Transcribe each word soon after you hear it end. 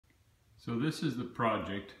So this is the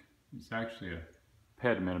project. It's actually a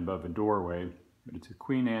pediment above a doorway, but it's a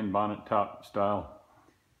Queen Anne bonnet top style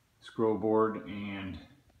scroll board and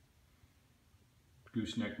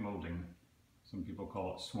gooseneck molding. Some people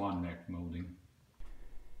call it swan neck molding.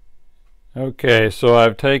 Okay, so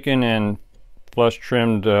I've taken and flush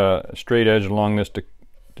trimmed a straight edge along this to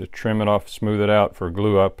trim it off, smooth it out for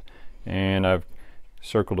glue up, and I've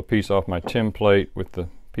circled a piece off my template with the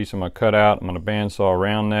piece of my cutout. I'm going to bandsaw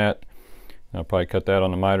around that. I'll probably cut that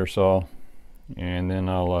on the miter saw, and then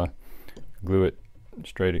I'll glue it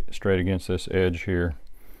straight against this edge here.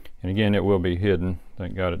 And again, it will be hidden.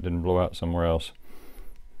 Thank God it didn't blow out somewhere else.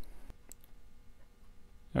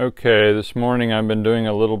 Okay, this morning I've been doing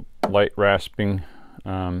a little light rasping.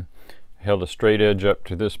 Held a straight edge up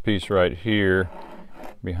to this piece right here.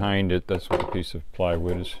 Behind it, that's what the piece of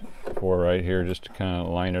plywood is for right here, just to kind of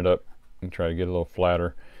line it up and try to get a little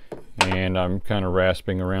flatter. And I'm kind of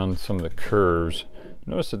rasping around some of the curves.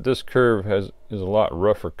 Notice that this curve is a lot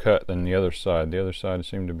rougher cut than the other side. The other side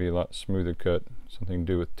seemed to be a lot smoother cut, something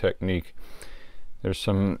to do with technique. There's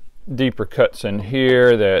some deeper cuts in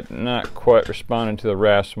here that not quite responding to the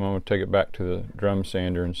rasp. I'm going to take it back to the drum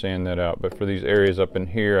sander and sand that out. But for these areas up in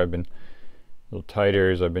here, little tight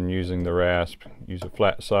areas, I've been using the rasp. Use a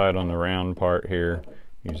flat side on the round part here.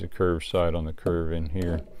 Use a curved side on the curve in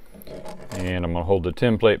here. And I'm going to hold the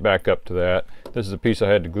template back up to that. This is a piece I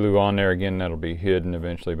had to glue on there. Again, that'll be hidden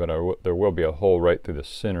eventually, but there will be a hole right through the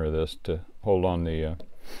center of this to hold on the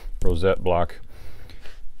rosette block.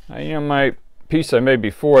 My piece I made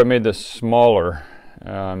before, I made this smaller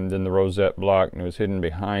than the rosette block, and it was hidden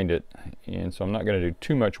behind it. And so I'm not going to do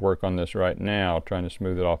too much work on this right now, trying to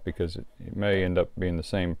smooth it off, because it may end up being the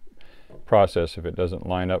same process if it doesn't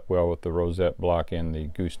line up well with the rosette block and the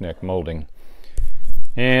gooseneck molding.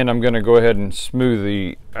 And I'm going to go ahead and smooth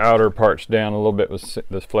the outer parts down a little bit with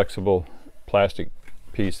this flexible plastic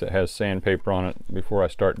piece that has sandpaper on it before I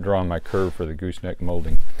start drawing my curve for the gooseneck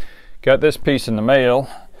molding. Got this piece in the mail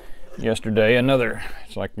yesterday.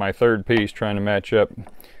 It's like my third piece, trying to match up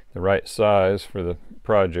the right size for the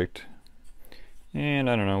project. And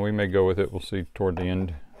I don't know, we may go with it. We'll see toward the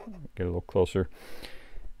end, get a little closer.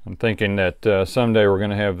 I'm thinking that someday we're going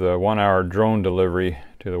to have the 1-hour drone delivery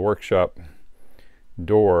to the workshop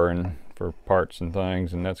door and for parts and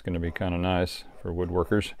things, and that's going to be kind of nice for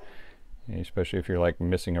woodworkers, especially if you're like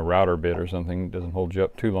missing a router bit or something. It doesn't hold you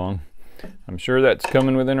up too long. I'm sure that's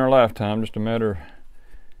coming within our lifetime, just a matter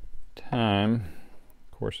of time.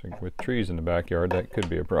 Of course, with trees in the backyard, that could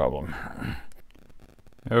be a problem.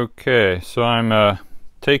 Okay, so I'm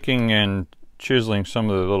taking and chiseling some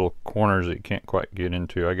of the little corners that you can't quite get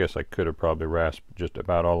into. I guess I could have probably rasped just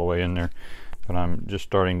about all the way in there, but I'm just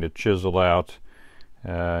starting to chisel out.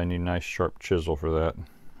 I need a nice sharp chisel for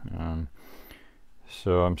that.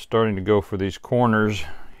 So I'm starting to go for these corners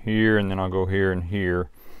here, and then I'll go here and here.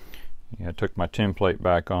 I took my template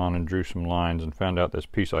back on and drew some lines, and found out this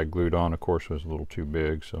piece I glued on, of course, was a little too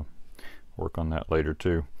big, so work on that later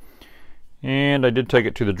too. And I did take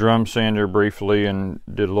it to the drum sander briefly and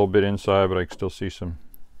did a little bit inside, but I can still see some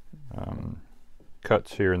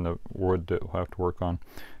cuts here in the wood that we'll have to work on.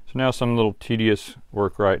 So now some little tedious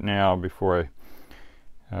work right now before I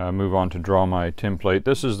move on to draw my template.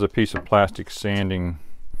 This is the piece of plastic sanding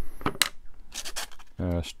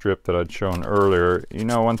strip that I'd shown earlier.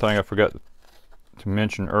 One thing I forgot to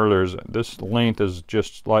mention earlier is this length is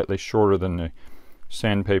just slightly shorter than the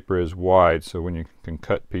sandpaper is wide, so when you can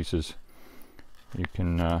cut pieces, you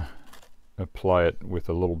can apply it with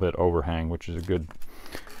a little bit overhang, which is good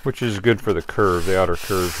for the curve, the outer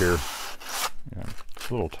curve here. Yeah, it's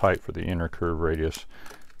a little tight for the inner curve radius.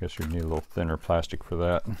 I guess you'd need a little thinner plastic for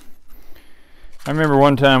that. I remember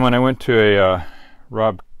one time when I went to a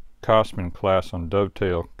Rob Kosman class on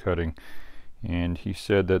dovetail cutting, and he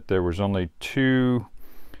said that there was only 2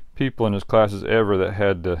 people in his classes ever that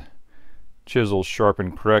had the chisels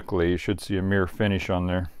sharpened correctly. You should see a mirror finish on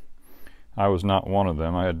there. I was not one of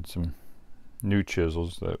them. I had some new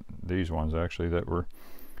chisels, these ones actually, that were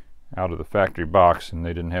out of the factory box, and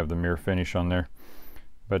they didn't have the mirror finish on there.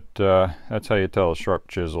 But that's how you tell a sharp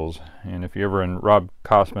chisels. And if you're ever in Rob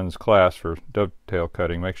Kosman's class for dovetail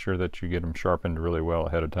cutting, make sure that you get them sharpened really well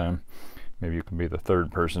ahead of time. Maybe you can be the 3rd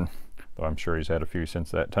person, though I'm sure he's had a few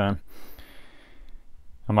since that time.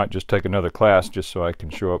 I might just take another class just so I can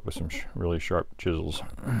show up with some really sharp chisels.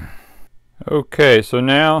 Okay, so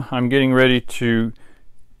now I'm getting ready to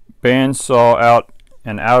bandsaw out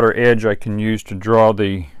an outer edge I can use to draw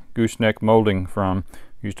the gooseneck molding from.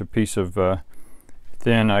 Used a piece of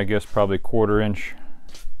thin, I guess probably 1/4 inch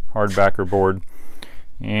hard backer board,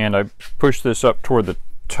 and I pushed this up toward the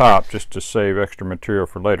top just to save extra material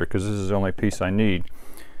for later, because this is the only piece I need.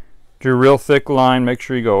 Do a real thick line. Make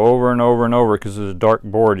sure you go over and over and over, because this is a dark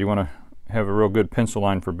board. You want to have a real good pencil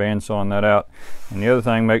line for bandsawing that out. And the other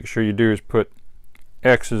thing, make sure you do is put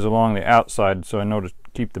X's along the outside, so I know to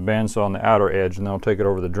keep the bandsaw on the outer edge, and then I'll take it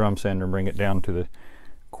over the drum sander and bring it down to the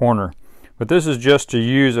corner. But this is just to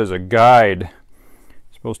use as a guide.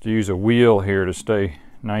 I'm supposed to use a wheel here to stay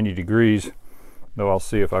 90 degrees, though I'll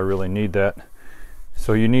see if I really need that.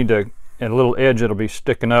 So you need a little edge that'll be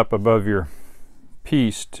sticking up above your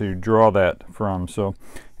piece to draw that from. So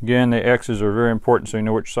again, the X's are very important, so you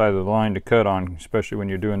know which side of the line to cut on, especially when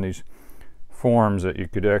you're doing these forms that you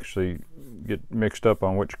could actually get mixed up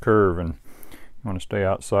on which curve, and you want to stay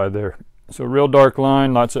outside there. So real dark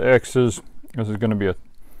line, lots of X's. This is going to be a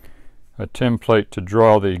template to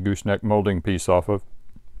draw the gooseneck molding piece off of.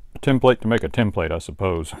 A template to make a template, I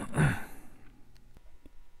suppose.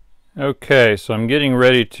 Okay, so I'm getting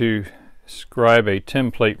ready to scribe a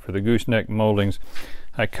template for the gooseneck moldings.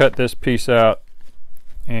 I cut this piece out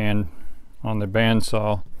and on the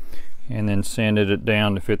bandsaw, and then sanded it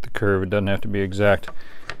down to fit the curve. It doesn't have to be exact.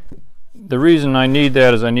 The reason I need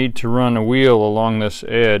that is I need to run a wheel along this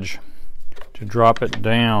edge to drop it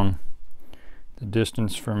down the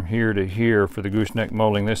distance from here to here for the gooseneck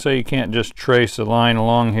molding. They say you can't just trace a line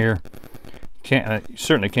along here. You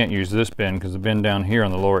certainly can't use this bend, because the bend down here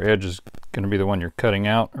on the lower edge is going to be the one you're cutting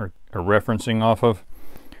out or referencing off of,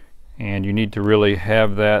 and you need to really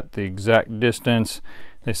have that the exact distance.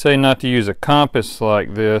 They say not to use a compass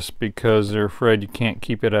like this because they're afraid you can't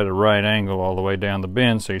keep it at a right angle all the way down the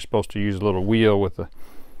bend, so you're supposed to use a little wheel with a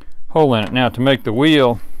hole in it. Now, to make the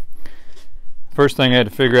wheel, first thing I had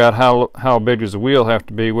to figure out how big does the wheel have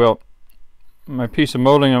to be. Well, my piece of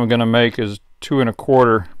molding I'm going to make is 2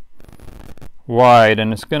 1/4 wide,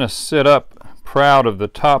 and it's going to sit up proud of the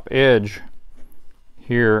top edge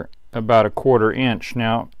here about 1/4 inch.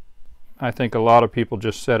 Now, I think a lot of people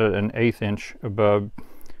just set it 1/8 inch above.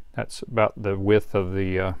 That's about the width of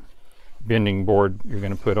the bending board you're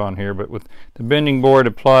going to put on here. But with the bending board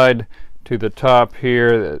applied to the top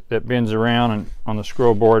here that bends around and on the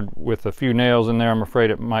scroll board with a few nails in there, I'm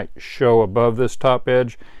afraid it might show above this top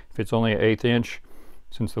edge if it's only 1/8 inch,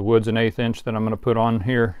 since the wood's 1/8 inch that I'm going to put on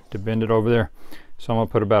here to bend it over there. So I'm going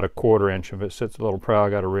to put about 1/4 inch. If it sits a little proud, I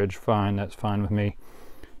got a ridge, fine, that's fine with me.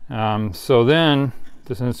 So then,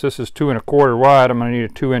 since this is 2 1/4 wide, I'm going to need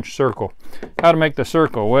a 2-inch circle. How to make the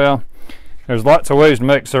circle? Well, there's lots of ways to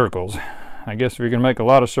make circles. I guess if you're going to make a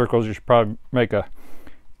lot of circles, you should probably make a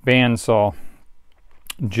bandsaw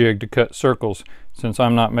jig to cut circles. Since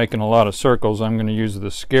I'm not making a lot of circles, I'm going to use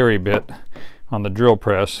the scary bit on the drill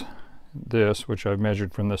press, this, which I've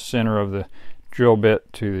measured from the center of the drill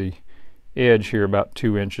bit to the edge here about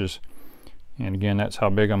 2 inches. And again, that's how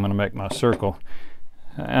big I'm going to make my circle.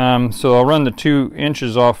 So I'll run the 2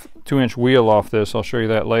 inch wheel off this. I'll show you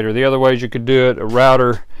that later. The other ways you could do it, a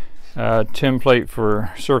router template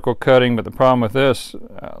for circle cutting, but the problem with this,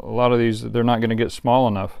 a lot of these, they're not going to get small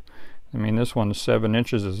enough. I mean, this one's 7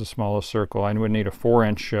 inches is the smallest circle. I would need a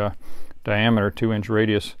 4-inch diameter, 2-inch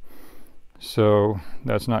radius. So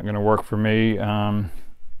that's not going to work for me.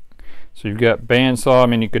 So you've got bandsaw. I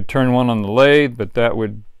mean, you could turn one on the lathe, but that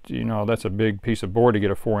would, you know, that's a big piece of board to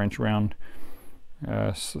get a 4-inch round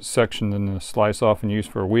section and then slice off and use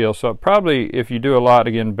for a wheel. So probably, if you do a lot,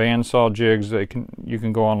 again, bandsaw jigs, you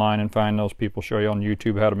can go online and find those people, show you on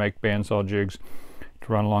YouTube how to make bandsaw jigs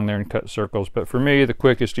to run along there and cut circles. But for me, the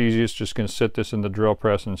quickest, easiest, just going to sit this in the drill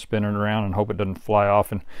press and spin it around and hope it doesn't fly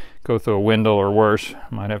off and go through a window, or worse,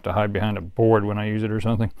 I might have to hide behind a board when I use it or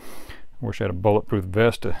something. I wish I had a bulletproof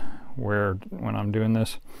vest to wear when I'm doing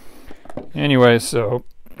this. Anyway, so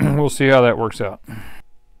we'll see how that works out.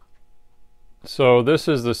 So this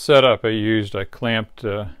is the setup I used. I clamped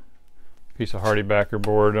a piece of hardy backer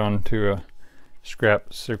board onto a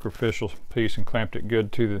scrap sacrificial piece and clamped it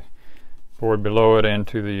good to the board below it and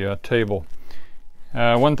to the table.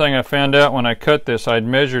 One thing I found out when I cut this, I'd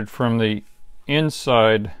measured from the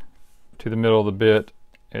inside to the middle of the bit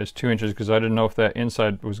as 2 inches, because I didn't know if that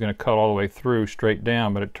inside was going to cut all the way through straight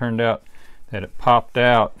down, but it turned out that it popped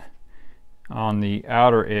out on the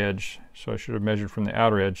outer edge, so I should have measured from the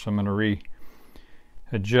outer edge. So I'm going to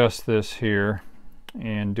readjust this here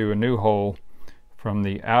and do a new hole from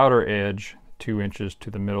the outer edge 2 inches to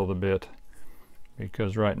the middle of the bit,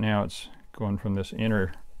 because right now it's going from this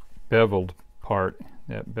inner beveled part.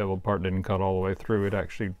 That beveled part didn't cut all the way through. It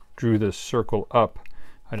actually drew this circle up.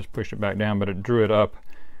 I just pushed it back down, but it drew it up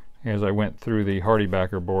as I went through the hardy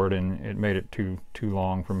backer board, and it made it too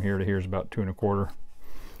long. From here to here is about 2 1/4.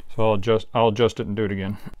 So I'll adjust it and do it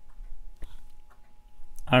again.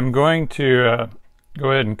 I'm going to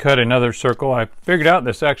go ahead and cut another circle. I figured out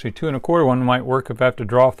this actually 2 1/4 one might work if I have to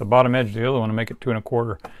draw off the bottom edge of the other one and make it 2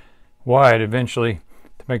 1/4 wide eventually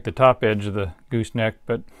to make the top edge of the gooseneck.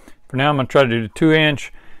 But for now I'm going to try to do the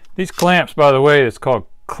 2-inch. These clamps, by the way, it's called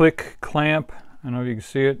click clamp. I don't know if you can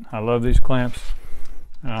see it. I love these clamps.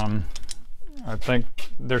 I think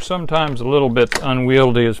they're sometimes a little bit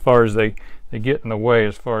unwieldy as far as they get in the way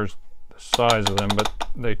as far as the size of them, but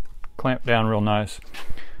they clamp down real nice.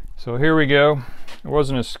 So here we go. It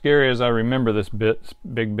wasn't as scary as I remember this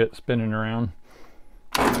big bit spinning around.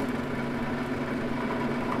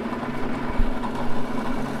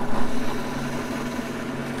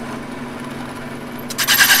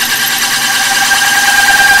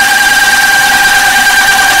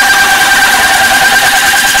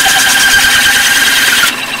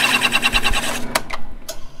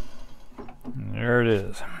 There it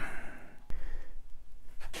is.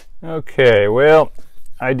 Okay, well,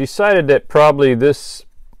 I decided that probably this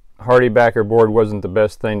hardy backer board wasn't the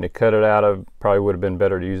best thing to cut it out of. Probably would have been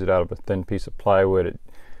better to use it out of a thin piece of plywood. It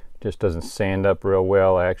just doesn't sand up real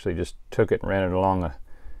well. I actually just took it and ran it along a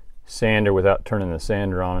sander without turning the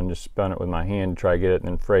sander on and just spun it with my hand to try to get it and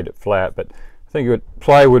then frayed it flat. But I think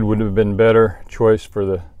plywood would have been better choice for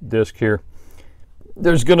the disc here.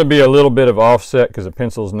 There's going to be a little bit of offset because the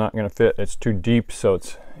pencil's not going to fit. It's too deep, so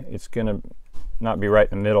it's going to not be right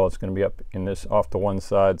in the middle. It's going to be up in this off to one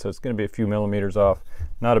side, so it's going to be a few millimeters off.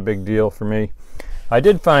 Not a big deal for me. I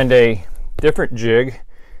did find a different jig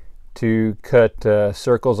to cut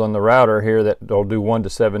circles on the router here that will do 1 to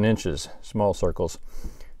 7 inches, small circles.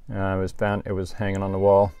 It was hanging on the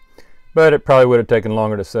wall, but it probably would have taken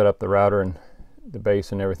longer to set up the router and the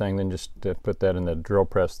base and everything than just to put that in the drill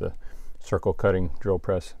press, the circle cutting drill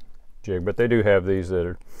press jig. But they do have these that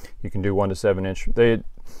are, you can do 1 to 7 inch. The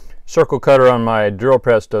circle cutter on my drill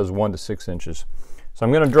press does 1 to 6 inches. So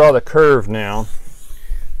I'm going to draw the curve now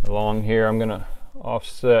along here. I'm going to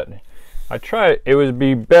offset. It would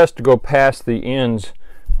be best to go past the ends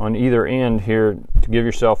on either end here to give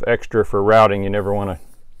yourself extra for routing. You never want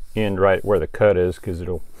to end right where the cut is because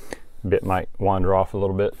bit might wander off a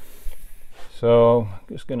little bit. So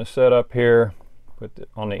I'm just going to set up here, put it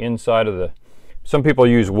on the inside of the, some people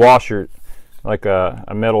use washer, like a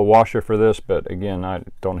metal washer for this, but again, I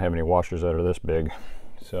don't have any washers that are this big.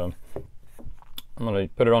 So I'm going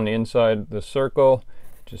to put it on the inside of the circle,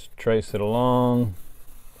 just trace it along.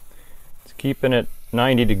 It's keeping it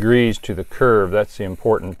 90 degrees to the curve. That's the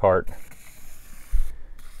important part.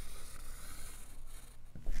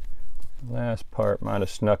 Last part might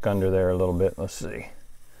have snuck under there a little bit. Let's see.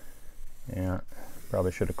 Yeah,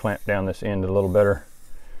 probably should have clamped down this end a little better.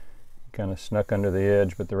 Kind of snuck under the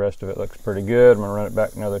edge, but the rest of it looks pretty good. I'm going to run it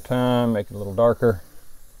back another time, make it a little darker.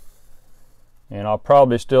 And I'll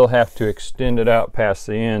probably still have to extend it out past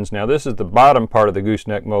the ends. Now this is the bottom part of the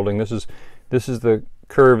gooseneck molding. This is the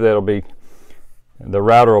curve that'll be, the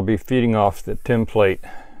router will be feeding off the template.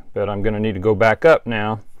 But I'm going to need to go back up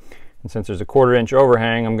now. And since there's a 1/4 inch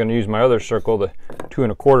overhang, I'm going to use my other circle, the 2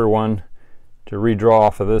 1/4 one, to redraw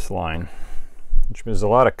off of this line. Which is a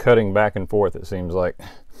lot of cutting back and forth, it seems like.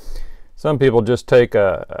 Some people just take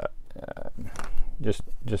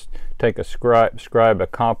scribe a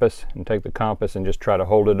compass and take the compass and just try to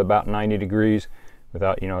hold it about 90 degrees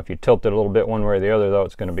without, if you tilt it a little bit one way or the other, though,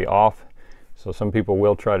 it's going to be off. So some people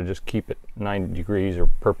will try to just keep it 90 degrees or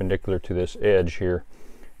perpendicular to this edge here.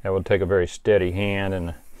 That would take a very steady hand,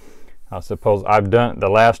 and I suppose I've done the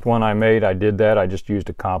last one I made, I did that. I just used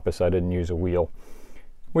a compass. I didn't use a wheel.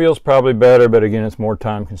 Wheel's probably better, but again, it's more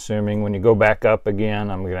time consuming. When you go back up again,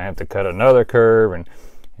 I'm going to have to cut another curve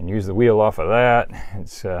and use the wheel off of that.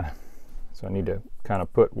 So I need to kind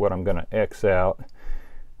of put what I'm going to X out.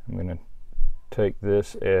 I'm going to take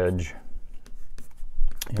this edge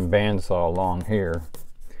and bandsaw along here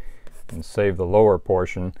and save the lower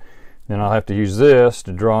portion. Then I'll have to use this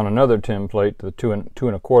to draw on another template to the 2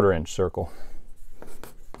 1/4 inch circle.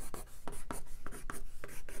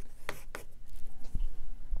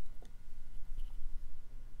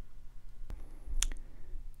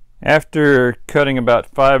 After cutting about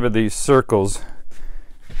 5 of these circles,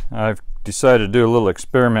 I've decided to do a little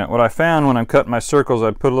experiment. What I found when I'm cutting my circles,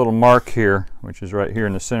 I put a little mark here, which is right here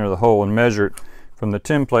in the center of the hole, and measure it from the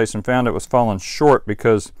template, and found it was falling short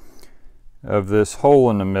because of this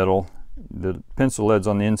hole in the middle. The pencil lead's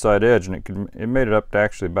on the inside edge, and it made it up to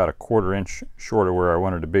actually about a 1/4 inch shorter where I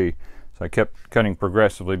wanted to be. So I kept cutting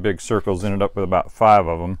progressively big circles, ended up with about 5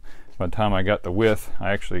 of them. By the time I got the width,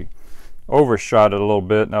 I actually overshot it a little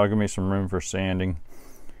bit. That'll give me some room for sanding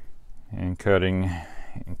and cutting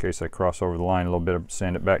in case I cross over the line a little bit,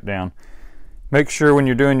 sand it back down. Make sure when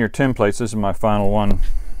you're doing your templates, this is my final one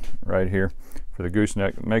right here for the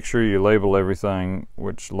gooseneck. Make sure you label everything,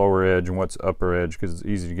 which lower edge and what's upper edge, because it's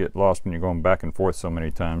easy to get lost when you're going back and forth so many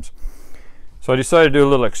times. So I decided to do a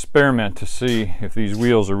little experiment to see if these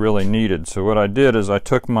wheels are really needed. So what I did is I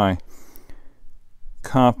took my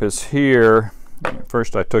compass here.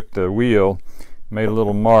 First I took the wheel, made a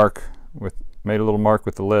little mark with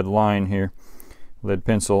the lead line here, lead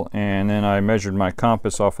pencil, and then I measured my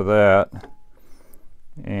compass off of that,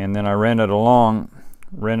 and then I ran it along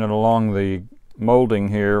the molding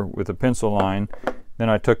here with a pencil line. Then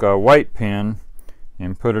I took a white pen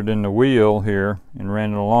and put it in the wheel here and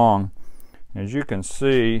ran it along. As you can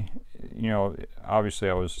see, you know, obviously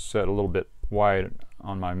I was set a little bit wide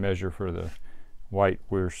on my measure for the white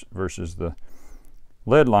versus the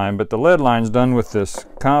lead line, but the lead line's done with this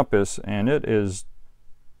compass and it is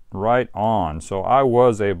right on. So I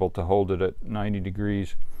was able to hold it at 90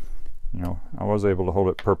 degrees. You know, I was able to hold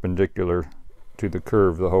it perpendicular to the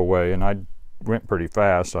curve the whole way, and I went pretty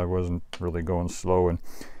fast. I wasn't really going slow and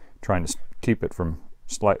trying to keep it from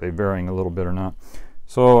slightly varying a little bit or not.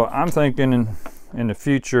 So I'm thinking in the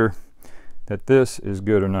future that this is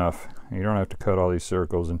good enough. You don't have to cut all these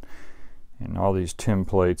circles and all these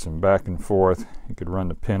templates and back and forth. You could run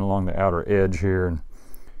the pin along the outer edge here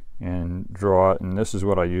and draw it. And this is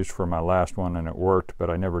what I used for my last one, and it worked, but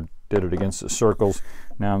I never did it against the circles.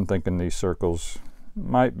 Now I'm thinking these circles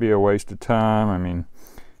might be a waste of time. I mean,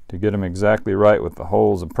 to get them exactly right with the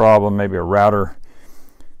holes, a problem. Maybe a router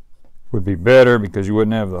would be better because you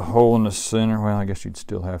wouldn't have the hole in the center. Well, I guess you'd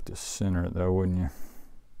still have to center it though, wouldn't you?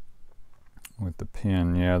 With the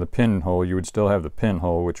pin, yeah, the pinhole, you would still have the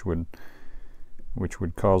pinhole, which would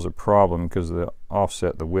cause a problem because of the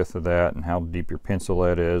offset, the width of that, and how deep your pencil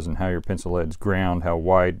lead is, and how your pencil lead's ground, how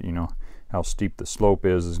wide, you know, how steep the slope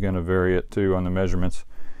is going to vary it too on the measurements.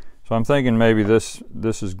 So I'm thinking maybe this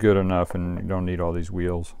is good enough and you don't need all these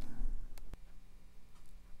wheels.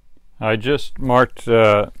 I just marked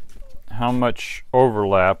how much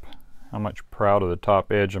overlap, how much proud of the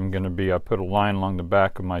top edge I'm going to be. I put a line along the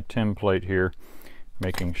back of my template here,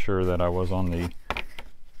 making sure that I was on the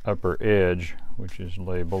upper edge, which is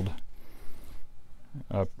labeled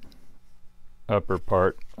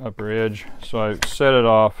upper edge. So I set it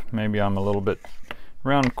off. Maybe I'm a little bit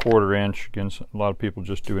around a 1/4 inch. Again, a lot of people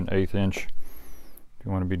just do an 1/8 inch. If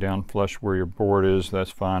you want to be down flush where your board is, that's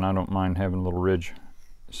fine. I don't mind having a little ridge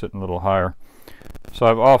sitting a little higher. So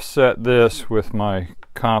I've offset this with my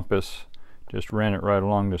compass, just ran it right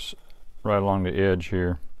along the edge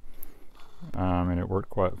here, and it worked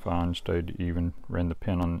quite fine, stayed even. Ran the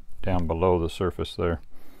pin on down below the surface there,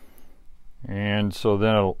 and so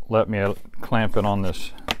then it'll let me clamp it on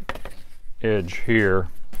this edge here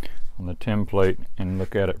on the template and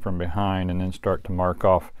look at it from behind, and then start to mark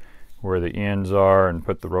off where the ends are and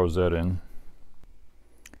put the rosette in.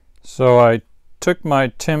 So I took my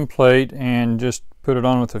template and just put it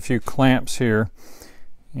on with a few clamps here,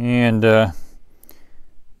 and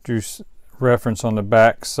drew reference on the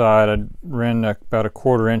back side. I ran about a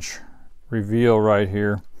 1/4 inch reveal right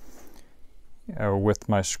here with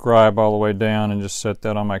my scribe all the way down, and just set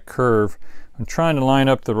that on my curve. I'm trying to line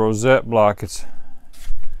up the rosette block. It's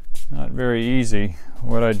not very easy.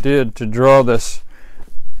 What I did to draw this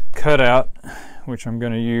cutout, which I'm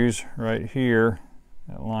going to use right here,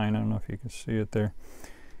 that line, I don't know if you can see it there,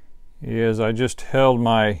 is I just held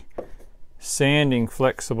my sanding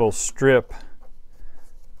flexible strip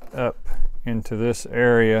up into this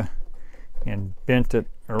area and bent it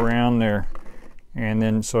around there, and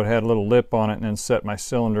then so it had a little lip on it, and then set my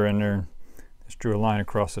cylinder in there and just drew a line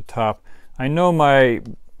across the top. I know my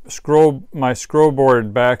scroll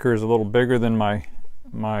board backer is a little bigger than my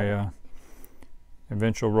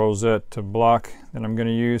eventual rosette block that I'm going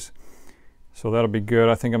to use, so that'll be good.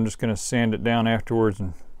 I think I'm just going to sand it down afterwards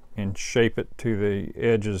and shape it to the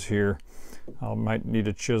edges here. I might need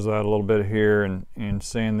to chisel out a little bit here and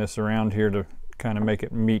sand this around here to kind of make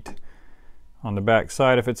it meet on the back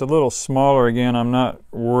side. If it's a little smaller, again, I'm not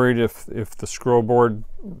worried if the scroll board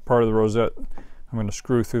part of the rosette, I'm going to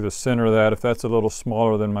screw through the center of that. If that's a little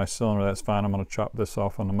smaller than my cylinder, that's fine. I'm going to chop this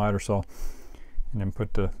off on the miter saw and then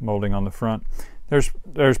put the molding on the front.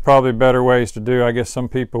 There's probably better ways to do. I guess some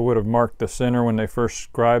people would have marked the center when they first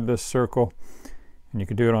scribed this circle, and you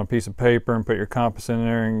could do it on a piece of paper and put your compass in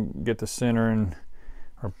there and get the center,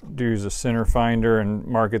 or use a center finder and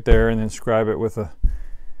mark it there and then scribe it with a,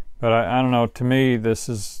 but I don't know, to me this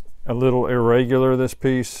is a little irregular, this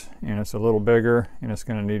piece, and it's a little bigger, and it's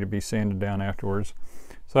going to need to be sanded down afterwards.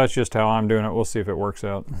 So that's just how I'm doing it. We'll see if it works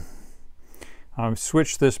out. I've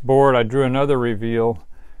switched this board. I drew another reveal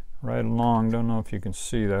right along. Don't know if you can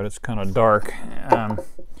see that. It's kind of dark.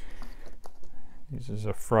 This is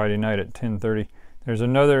a Friday night at 10:30. There's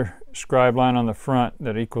another scribe line on the front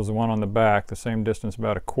that equals the one on the back, the same distance,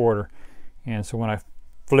 about 1/4. And so when I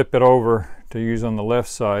flip it over to use on the left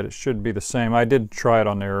side, it should be the same. I did try it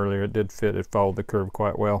on there earlier. It did fit. It followed the curve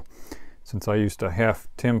quite well. Since I used a half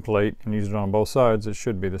template and used it on both sides, it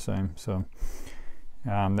should be the same. So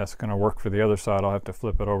that's going to work for the other side. I'll have to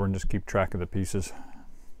flip it over and just keep track of the pieces.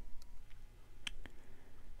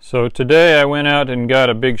 So today I went out and got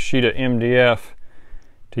a big sheet of MDF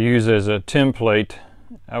to use as a template.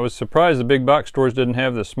 I was surprised the big box stores didn't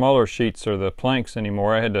have the smaller sheets or the planks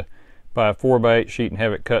anymore. I had to buy a 4x8 sheet and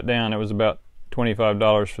have it cut down. It was about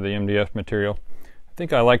 $25 for the MDF material. I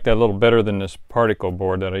think I like that a little better than this particle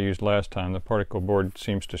board that I used last time. The particle board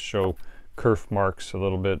seems to show kerf marks a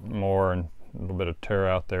little bit more and a little bit of tear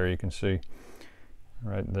out there, you can see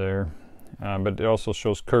right there. But it also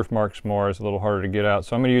shows kerf marks more. It's a little harder to get out.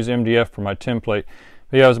 So I'm going to use MDF for my template.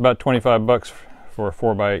 But yeah, it was about 25 bucks for a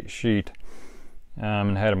 4x8 sheet.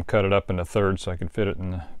 And had them cut it up into thirds so I could fit it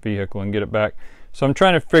in the vehicle and get it back. So I'm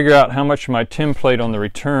trying to figure out how much of my template on the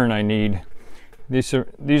return I need. These are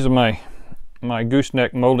my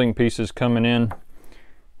gooseneck molding pieces coming in,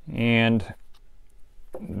 and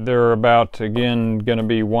they're about, again, going to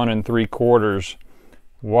be 1 3/4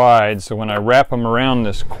 wide. So when I wrap them around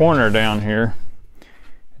this corner down here,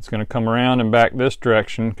 it's going to come around and back this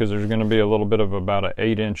direction, because there's going to be a little bit of about an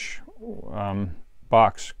 8-inch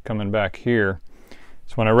box coming back here.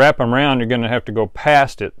 So when I wrap them around, you're going to have to go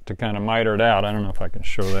past it to kind of miter it out. I don't know if I can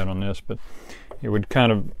show that on this, but it would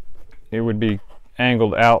be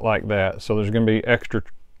angled out like that. So there's going to be extra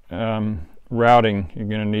routing you're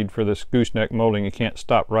going to need for this gooseneck molding. You can't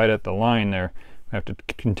stop right at the line there. You have to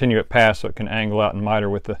continue it past so it can angle out and miter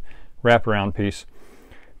with the wraparound piece.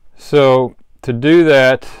 So to do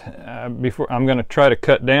that, before I'm going to try to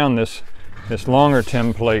cut down this longer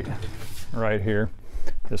template right here,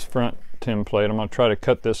 this front template. I'm going to try to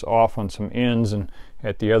cut this off on some ends and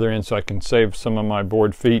at the other end so I can save some of my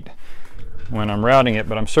board feet when I'm routing it.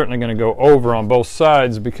 But I'm certainly going to go over on both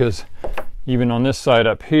sides, because even on this side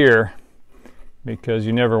up here, because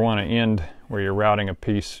you never want to end where you're routing a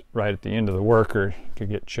piece right at the end of the work, or you could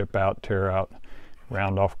get chip out, tear out,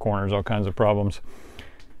 round off corners, all kinds of problems.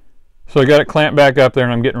 So I got it clamped back up there,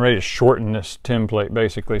 and I'm getting ready to shorten this template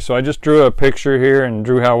basically. So I just drew a picture here and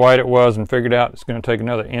drew how wide it was and figured out it's going to take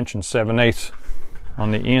another 1 7/8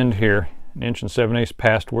 on the end here, 1 7/8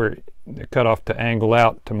 past where the cutoff to angle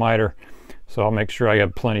out to miter. So I'll make sure I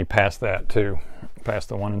got plenty past that too, past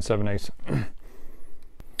the 1 7/8.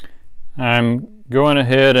 I'm going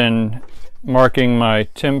ahead and marking my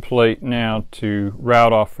template now to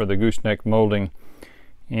route off for the gooseneck molding.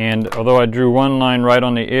 And although I drew one line right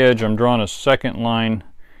on the edge, I'm drawing a second line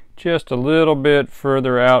just a little bit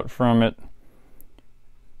further out from it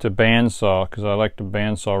to bandsaw, because I like to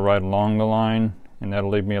bandsaw right along the line, and that'll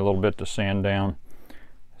leave me a little bit to sand down.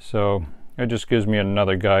 So it just gives me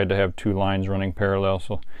another guide to have 2 lines running parallel.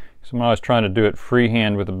 So when I was trying to do it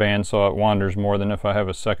freehand with a bandsaw, it wanders more than if I have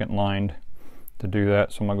a second line to do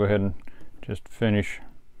that. So I'm going to go ahead and just finish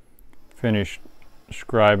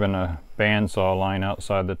scribing a bandsaw line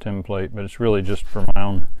outside the template, but it's really just for my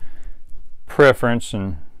own preference,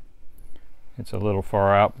 and it's a little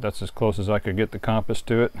far out, but that's as close as I could get the compass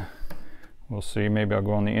to it. We'll see, maybe I'll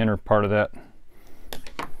go on the inner part of that.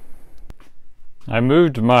 I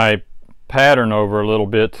moved my pattern over a little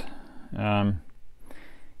bit to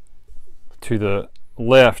the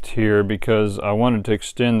left here, because I wanted to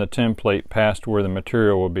extend the template past where the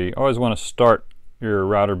material will be. I always want to start your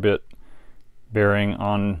router bit bearing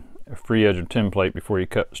on a free edge of template before you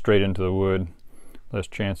cut straight into the wood. Less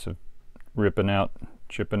chance of ripping out,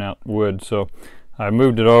 chipping out wood. So I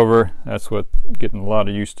moved it over. That's what getting a lot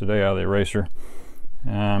of use today out of the eraser.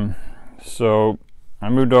 So I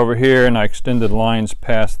moved over here and I extended lines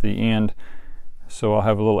past the end, so I'll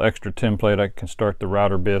have a little extra template I can start the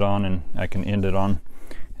router bit on and I can end it on.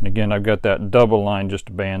 And again, I've got that double line just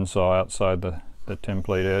a bandsaw outside the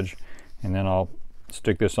template edge, and then I'll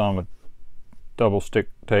stick this on with double stick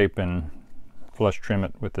tape and flush trim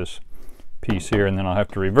it with this piece here, and then I'll have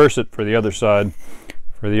to reverse it for the other side,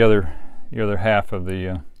 for the other half of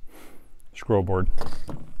the scroll board.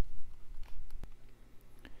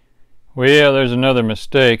 Well, yeah, there's another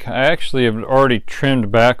mistake. I actually have already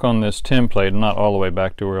trimmed back on this template, not all the way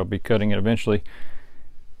back to where I'll be cutting it eventually,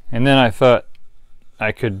 and then I thought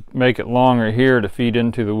I could make it longer here to feed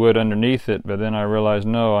into the wood underneath it, but then I realized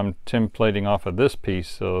no, I'm templating off of this piece,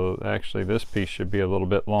 so actually this piece should be a little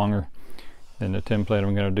bit longer than the template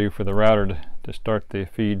I'm going to do for the router to start the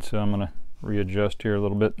feed. So I'm going to readjust here a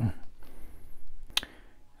little bit.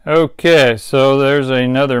 Okay, so there's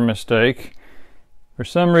another mistake. For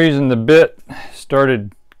some reason the bit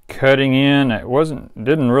started cutting in. It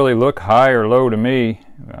didn't really look high or low to me.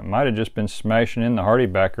 I might have just been smashing in the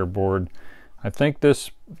HardieBacker board. I think this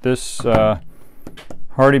HardieBacker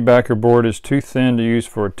board is too thin to use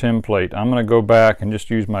for a template. I'm going to go back and just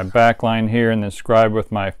use my back line here and then scribe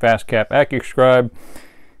with my fast cap AccuScribe.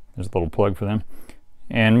 There's a little plug for them.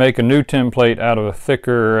 And make a new template out of a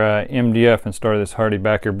thicker MDF instead of this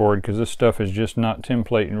HardieBacker board, because this stuff is just not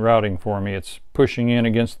template and routing for me. It's pushing in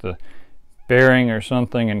against the bearing or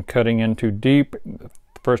something and cutting in too deep.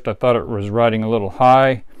 First I thought it was riding a little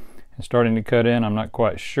high and starting to cut in. I'm not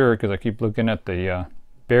quite sure because I keep looking at the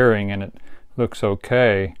bearing and it looks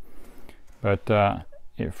okay, but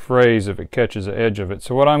it frays if it catches the edge of it.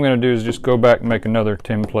 So what I'm going to do is just go back and make another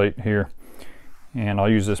template here, and I'll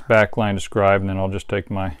use this back line to scribe, and then I'll just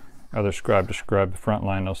take my other scribe to scribe the front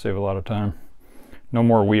line. I'll save a lot of time. No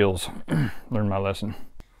more wheels. Learn my lesson.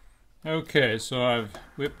 Okay, so I've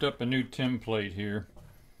whipped up a new template here,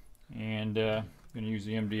 and I'm going to use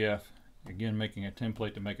the MDF again, making a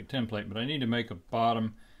template to make a template, but I need to make a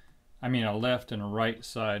left and a right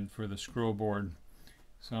side for the scroll board.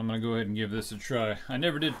 So I'm going to go ahead and give this a try. I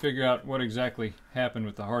never did figure out what exactly happened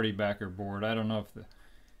with the HardieBacker board. I don't know if the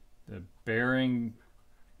bearing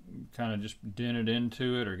kind of just dented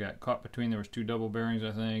into it or got caught between, there was two double bearings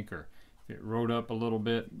I think, or if it rode up a little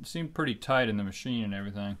bit. It seemed pretty tight in the machine and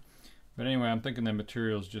everything. But anyway, I'm thinking the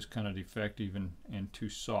material is just kind of defective and too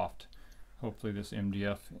soft. Hopefully this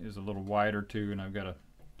MDF is a little wider too, and I've got a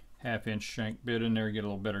 1/2 inch shank bit in there to get a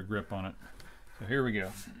little better grip on it. So here we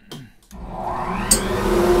go.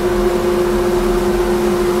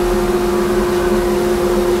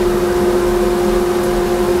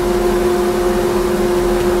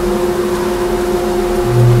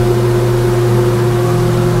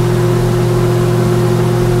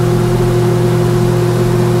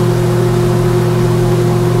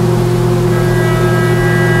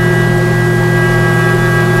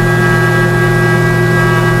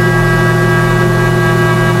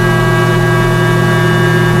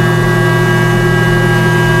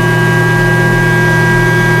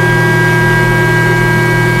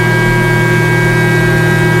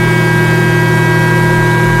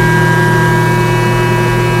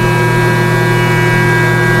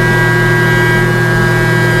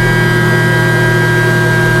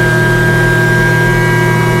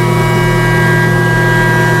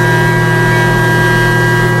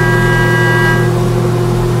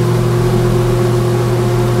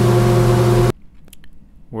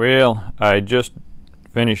 Well, I just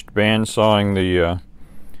finished bandsawing the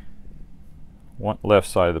left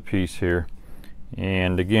side of the piece here,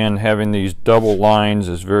 and again, having these double lines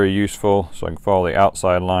is very useful, so I can follow the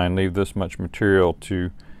outside line, leave this much material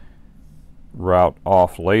to route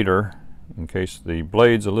off later. In case the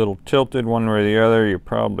blade's a little tilted one way or the other, you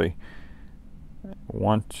probably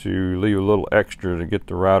want to leave a little extra to get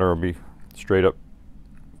the router to be straight up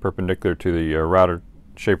perpendicular to the router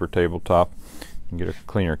shaper tabletop and get a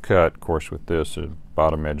cleaner cut. Of course, with this, the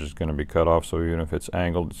bottom edge is going to be cut off, so even if it's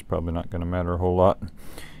angled, it's probably not going to matter a whole lot.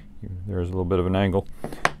 There's a little bit of an angle.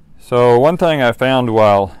 So one thing I found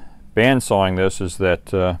while bandsawing this is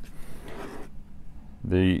that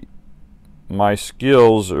my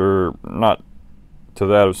skills are not to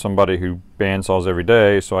that of somebody who bandsaws every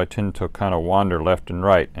day, so I tend to kind of wander left and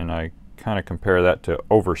right, and I kind of compare that to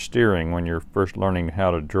oversteering when you're first learning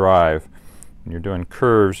how to drive. When you're doing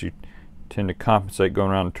curves, you tend to compensate going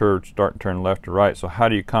around the curve, start and turn left or right. So how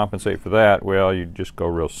do you compensate for that? Well, you just go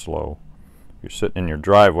real slow. You're sitting in your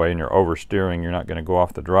driveway and you're oversteering, you're not going to go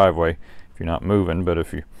off the driveway if you're not moving, but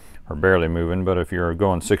if you are barely moving. But if you're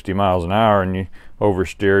going 60 miles an hour and you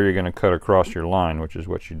oversteer, you're going to cut across your line, which is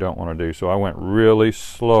what you don't want to do. So I went really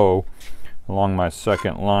slow along my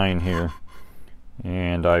second line here,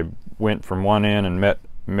 and I went from one end and met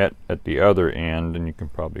at the other end, and you can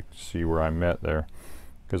probably see where I met there,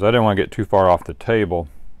 because I didn't want to get too far off the table,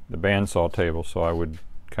 the bandsaw table, so I would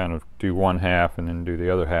kind of do one half and then do the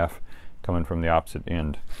other half coming from the opposite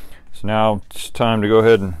end. So now it's time to go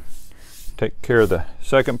ahead and take care of the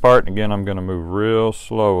second part. And again, I'm going to move real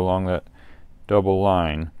slow along that double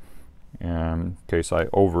line in case I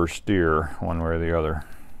oversteer one way or the other.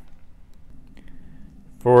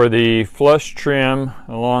 For the flush trim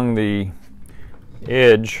along the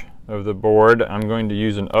edge of the board, I'm going to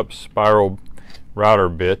use an up spiral router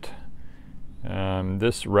bit.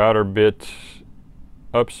 This router bit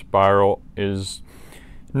up spiral is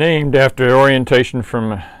named after orientation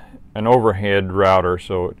from an overhead router,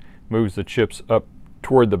 so it moves the chips up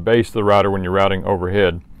toward the base of the router when you're routing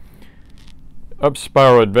overhead. Up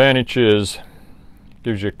spiral advantage is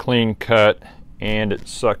gives you a clean cut, and it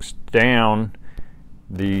sucks down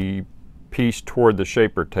the piece toward the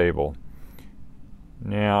shaper table.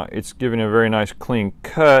 Now it's giving a very nice clean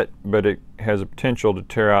cut, but it has a potential to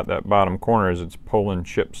tear out that bottom corner as it's pulling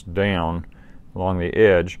chips down along the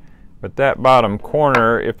edge. But that bottom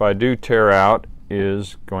corner, if I do tear out,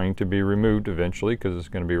 is going to be removed eventually, because it's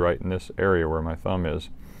going to be right in this area where my thumb is.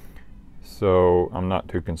 So I'm not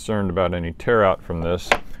too concerned about any tear out from this,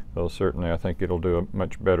 though certainly I think it'll do a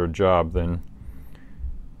much better job than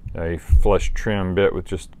a flush trim bit with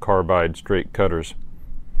just carbide straight cutters,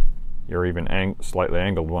 or even slightly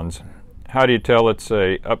angled ones. How do you tell it's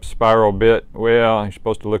a up spiral bit? Well, you're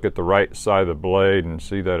supposed to look at the right side of the blade and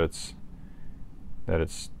see that it's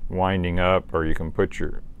winding up, or you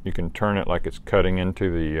can turn it like it's cutting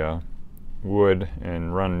into the wood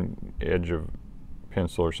and run edge of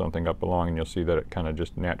pencil or something up along, and you'll see that it kind of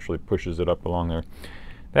just naturally pushes it up along there.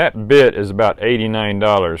 That bit is about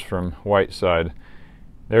 $89 from Whiteside.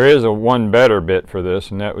 There is a one better bit for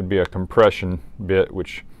this, and that would be a compression bit,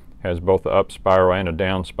 which has both the up spiral and a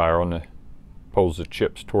down spiral, and it pulls the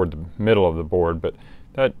chips toward the middle of the board. But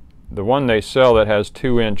the one they sell that has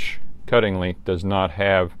 2-inch cutting length does not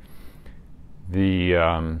have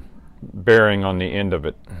the bearing on the end of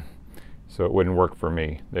it, so it wouldn't work for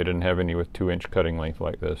me. They didn't have any with 2-inch cutting length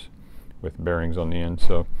like this with bearings on the end,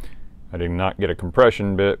 so I did not get a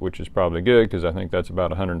compression bit, which is probably good, because I think that's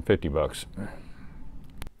about 150 bucks.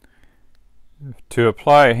 To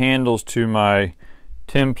apply handles to my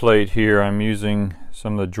template here, I'm using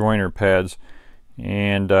some of the joiner pads,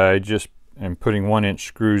 and I just am putting 1-inch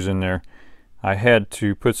screws in there. I had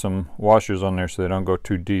to put some washers on there so they don't go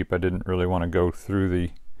too deep. I didn't really want to go through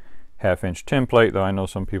the 1/2-inch template, though I know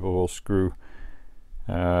some people will screw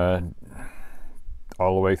all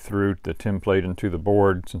the way through the template into the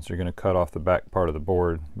board, since they're going to cut off the back part of the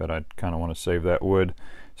board, but I kind of want to save that wood.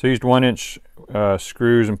 So I used 1-inch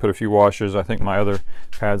screws and put a few washers. I think my other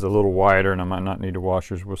pad's a little wider and I might not need the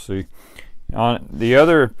washers, we'll see. On the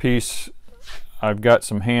other piece, I've got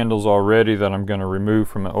some handles already that I'm going to remove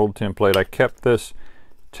from an old template. I kept this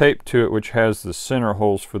taped to it, which has the center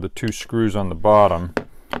holes for the 2 screws on the bottom,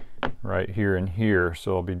 right here and here.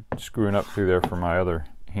 So I'll be screwing up through there for my other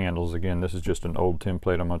handles. Again, this is just an old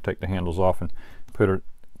template. I'm going to take the handles off and put it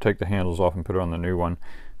on the new one.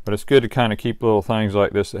 But it's good to kind of keep little things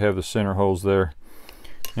like this that have the center holes there.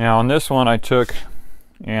 Now on this one, I took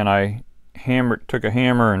a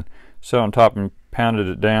hammer and set on top and pounded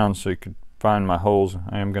it down so you could find my holes.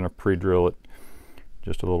 I am going to pre-drill it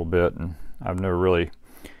just a little bit, and I've never really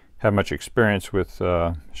had much experience with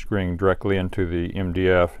screwing directly into the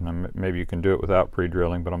MDF, and maybe you can do it without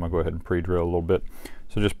pre-drilling, but I'm going to go ahead and pre-drill a little bit.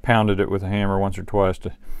 So just pounded it with a hammer once or twice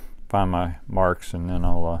to find my marks, and then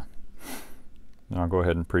I'll go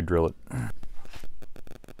ahead and pre-drill it.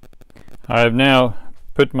 I've now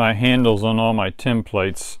put my handles on all my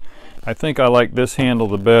templates. I think I like this handle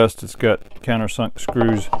the best. It's got countersunk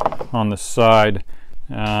screws on the side.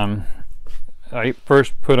 I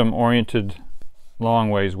first put them oriented long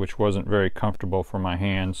ways, which wasn't very comfortable for my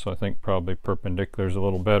hands, so I think probably perpendicular is a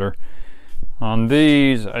little better. On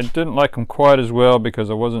these, I didn't like them quite as well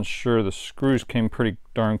because I wasn't sure. The screws came pretty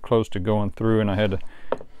darn close to going through, and I had to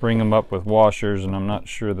bring them up with washers, and I'm not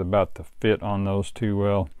sure about the fit on those too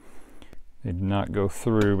well. They did not go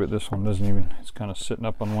through, but this one doesn't even, it's kind of sitting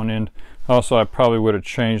up on one end. Also, I probably would have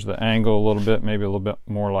changed the angle a little bit, maybe a little bit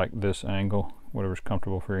more like this angle, whatever's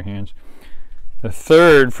comfortable for your hands. The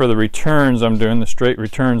third, for the returns, I'm doing the straight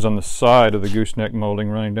returns on the side of the gooseneck molding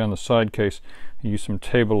running down the side case. I used some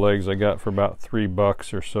table legs I got for about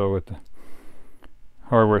 $3 or so at the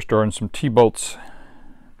hardware store, and some T-bolts.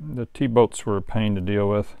 The T-bolts were a pain to deal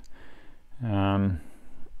with.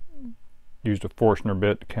 Used a Forstner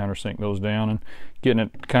bit to countersink those down, and getting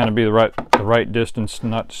it kind of be the right distance,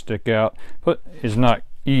 not to stick out, but is not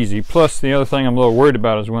easy. Plus, the other thing I'm a little worried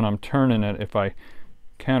about is when I'm turning it, if I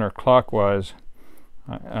counterclockwise,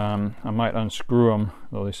 I might unscrew them,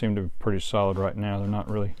 though they seem to be pretty solid right now. They're not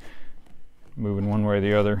really moving one way or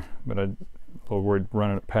the other, but I'm a little worried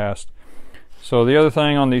running it past. So the other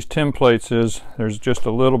thing on these templates is there's just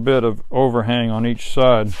a little bit of overhang on each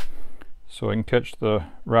side, so I can catch the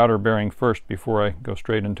router bearing first before I go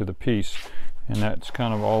straight into the piece. And that's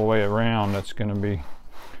kind of all the way around. That's going to be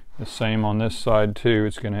the same on this side too.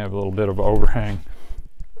 It's going to have a little bit of overhang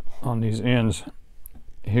on these ends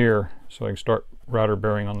here, so I can start router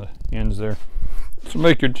bearing on the ends there. So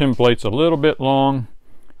make your templates a little bit long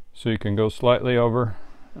so you can go slightly over.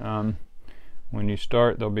 When you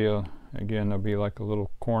start, there'll be like a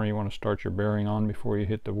little corner you want to start your bearing on before you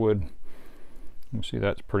hit the wood. You see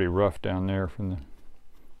that's pretty rough down there from the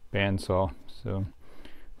bandsaw, so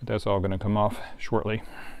but that's all going to come off shortly.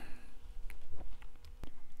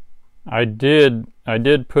 I did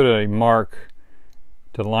put a mark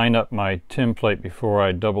to line up my template before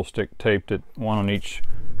I double stick taped it, one on each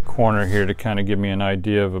corner here, to kind of give me an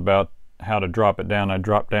idea of about how to drop it down. I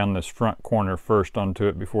dropped down this front corner first onto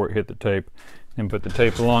it before it hit the tape, and put the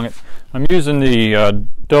tape along it. I'm using the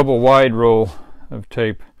double wide roll of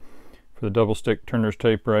tape for the double stick turner's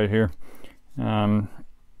tape right here, and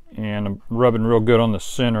I'm rubbing real good on the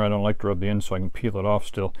center. I don't like to rub the end so I can peel it off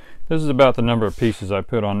still. This is about the number of pieces I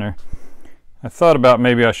put on there. I thought about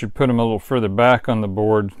maybe I should put them a little further back on the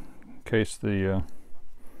board in case the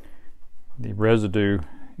residue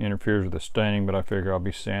interferes with the staining, but I figure I'll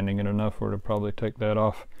be sanding it enough where it'll probably take that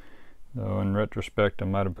off. Though in retrospect I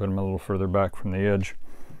might have put them a little further back from the edge.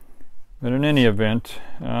 But in any event,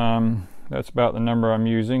 that's about the number I'm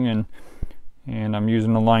using, and I'm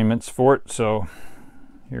using alignments for it, so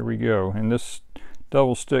here we go. And this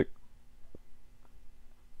double stick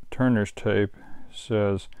turner's tape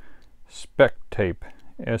says spec tape,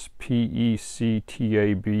 S-P-E-C-T-A-B-E,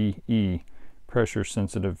 pressure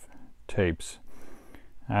sensitive tapes.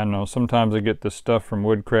 I don't know, sometimes I get this stuff from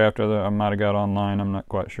Woodcraft, I might have got online, I'm not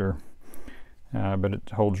quite sure, but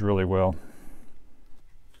it holds really well.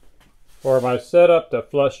 For my setup to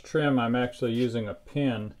flush trim, I'm actually using a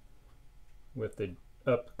pin with the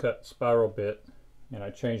upcut spiral bit, and I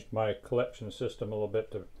changed my collection system a little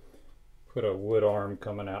bit to put a wood arm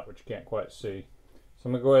coming out, which you can't quite see. So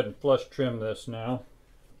I'm going to go ahead and flush trim this now.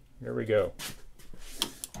 Here we go.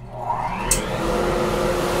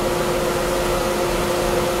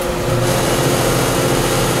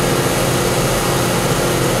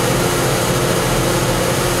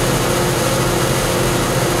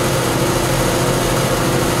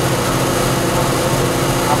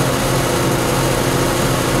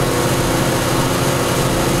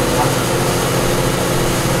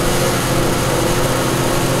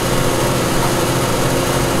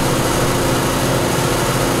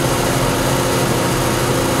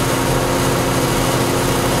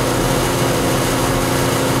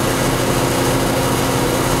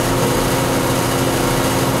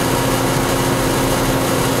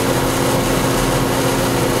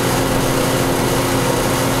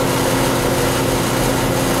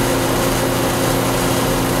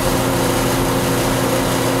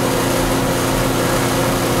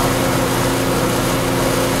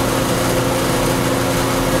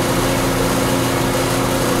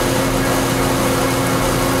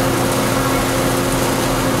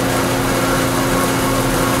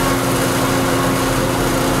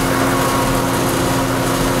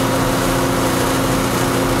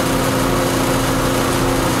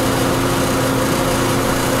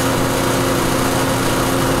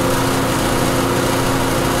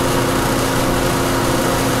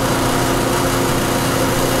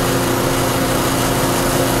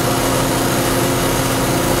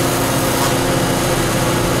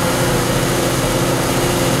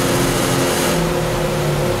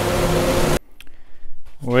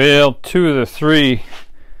 Well, 2 of the 3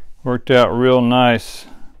 worked out real nice,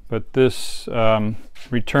 but this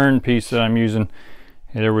return piece that I'm using,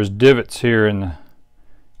 there was divots here in the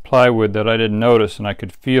plywood that I didn't notice, and I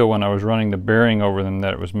could feel when I was running the bearing over them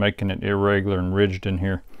that it was making it irregular and ridged in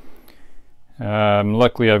here.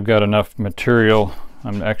 Luckily I've got enough material.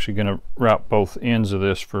 I'm actually going to route both ends of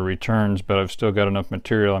this for returns, but I've still got enough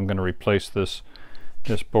material. I'm going to replace this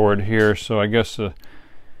board here, so I guess the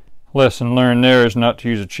lesson learned there is not to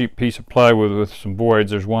use a cheap piece of plywood with some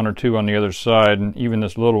voids. There's 1 or 2 on the other side, and even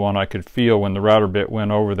this little one I could feel when the router bit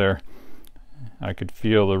went over there. I could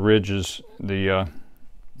feel the ridges, the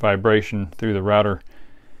vibration through the router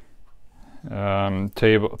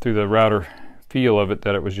table, through the router feel of it,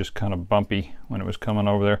 that it was just kind of bumpy when it was coming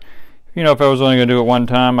over there. You know, if I was only going to do it one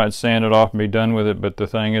time, I'd sand it off and be done with it, but the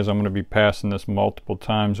thing is I'm going to be passing this multiple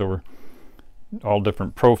times over all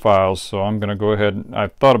different profiles, so I'm going to go ahead and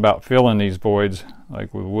I've thought about filling these voids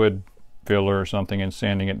like with wood filler or something and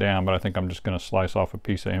sanding it down, but I think I'm just going to slice off a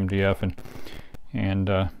piece of MDF and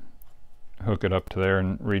hook it up to there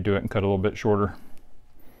and redo it and cut a little bit shorter.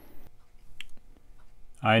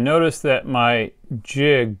 I noticed that my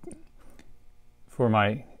jig for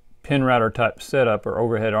my pin router type setup or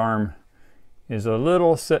overhead arm is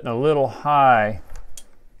sitting a little high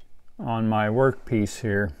on my workpiece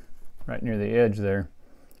here, right near the edge there.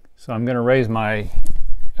 So I'm going to raise my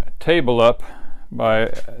table up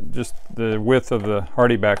by just the width of the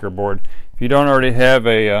HardieBacker board. If you don't already have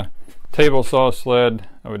a table saw sled,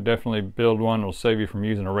 I would definitely build one. It'll save you from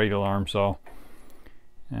using a radial arm saw.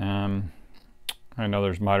 I know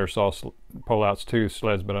there's miter saw pull-outs too,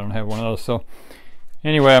 sleds, but I don't have one of those. So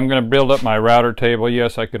anyway, I'm going to build up my router table.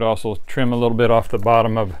 Yes, I could also trim a little bit off the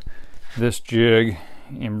bottom of this jig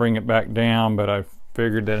and bring it back down, but I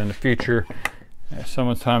figured that in the future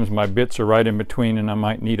sometimes my bits are right in between and I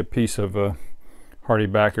might need a piece of hardy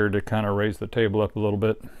backer to kind of raise the table up a little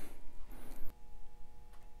bit.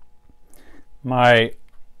 My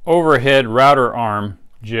overhead router arm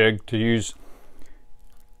jig to use,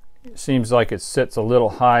 it seems like it sits a little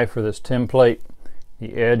high for this template.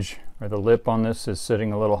 The edge or the lip on this is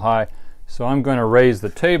sitting a little high, so I'm going to raise the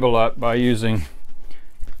table up by using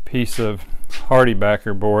a piece of hardy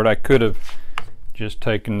backer board. I could have just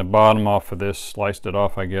taken the bottom off of this, sliced it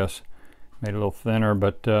off, I guess, made it a little thinner,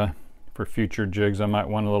 but for future jigs I might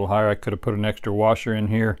want a little higher. I could have put an extra washer in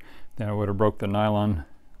here, then I would have broke the nylon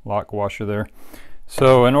lock washer there.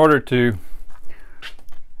 So in order to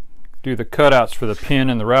do the cutouts for the pin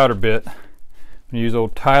and the router bit, I'm going to use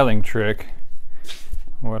old tiling trick.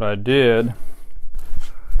 What I did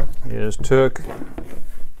is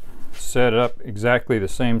set it up exactly the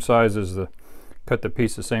same size as cut the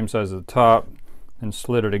piece the same size as the top, and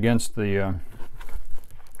slid it against the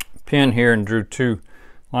pin here and drew 2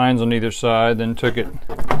 lines on either side, then took it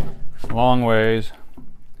long ways,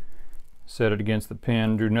 set it against the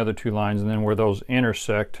pin, drew another 2 lines, and then where those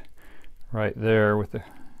intersect right there with the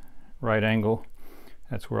right angle,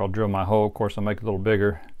 that's where I'll drill my hole. Of course I'll make it a little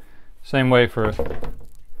bigger. Same way for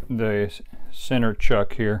the center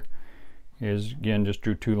chuck here, is again just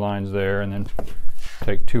drew 2 lines there and then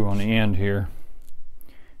take 2 on the end here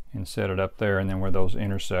and set it up there, and then where those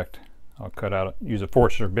intersect I'll cut out, use a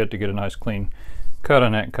forcer bit to get a nice clean cut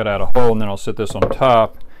on that and cut out a hole, and then I'll set this on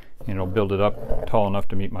top and it'll build it up tall enough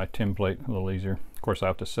to meet my template a little easier. Of course I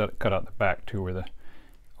have to cut out the back too, where the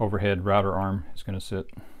overhead router arm is going to sit.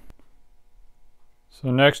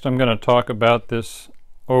 So next I'm going to talk about this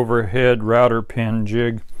overhead router pin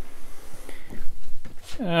jig.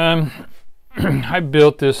 I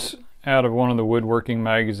built this out of one of the woodworking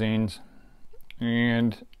magazines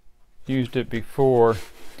and used it before,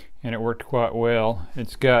 and it worked quite well.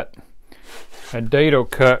 It's got a dado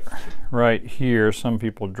cut right here. Some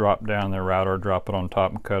people drop down their router, drop it on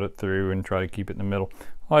top and cut it through and try to keep it in the middle.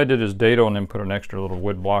 All I did is dado and then put an extra little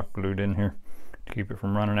wood block glued in here to keep it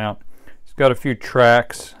from running out. It's got a few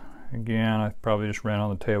tracks. Again, I probably just ran on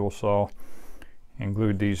the table saw and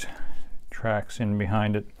glued these tracks in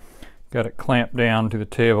behind it. Got it clamped down to the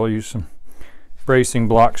table. Used some bracing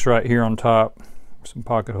blocks right here on top, some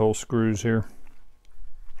pocket hole screws here.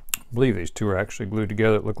 I believe these 2 are actually glued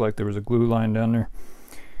together. It looked like there was a glue line down there.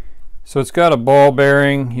 So it's got a ball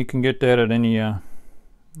bearing. You can get that at any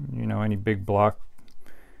any big block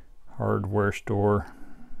hardware store.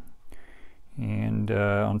 And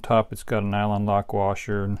on top it's got a nylon lock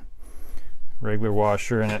washer and regular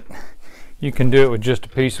washer in it. You can do it with just a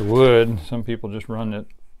piece of wood. Some people just run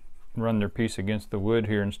their piece against the wood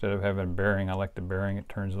here instead of having a bearing. I like the bearing, it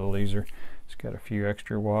turns a little easier. It's got a few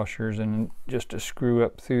extra washers and just a screw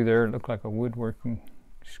up through there. It looked like a woodworking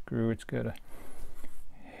screw. It's got a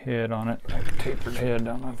head on it, like a tapered head. I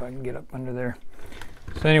don't know if I can get up under there.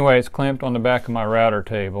 So anyway, it's clamped on the back of my router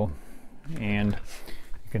table, and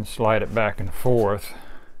you can slide it back and forth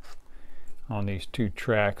on these 2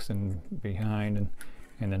 tracks and behind,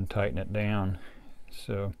 and then tighten it down.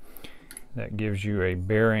 So that gives you a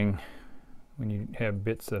bearing when you have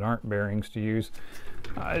bits that aren't bearings to use.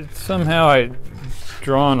 Somehow I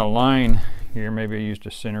drawn a line here. Maybe I used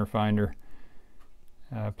a center finder,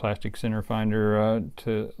 plastic center finder,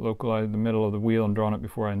 to localize the middle of the wheel and drawn it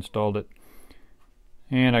before I installed it.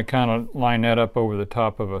 And I kind of lined that up over the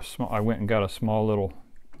top of a small, I went and got a small little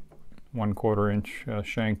 1/4 inch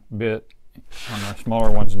shank bit on the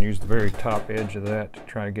smaller ones and used the very top edge of that to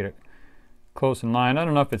try to get it close in line. I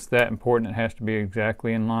don't know if it's that important it has to be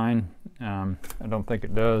exactly in line. I don't think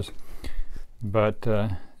it does, but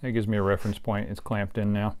that gives me a reference point. It's clamped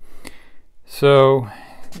in now. So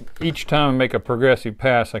each time I make a progressive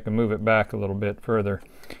pass, I can move it back a little bit further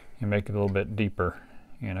and make it a little bit deeper,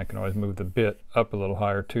 and I can always move the bit up a little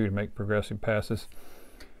higher too to make progressive passes.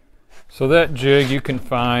 So that jig you can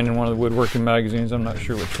find in one of the woodworking magazines. I'm not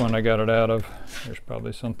sure which one I got it out of. There's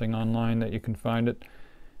probably something online that you can find it,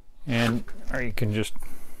 or you can just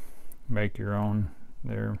make your own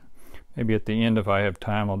there. Maybe at the end, if I have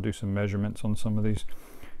time, I'll do some measurements on some of these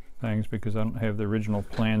things, because I don't have the original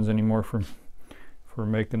plans anymore for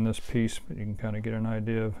making this piece, but you can kind of get an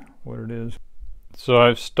idea of what it is. So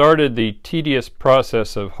I've started the tedious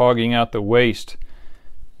process of hogging out the waste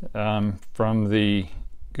from the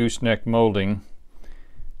gooseneck molding,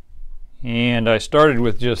 and I started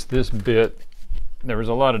with just this bit. There was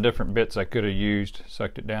a lot of different bits I could have used.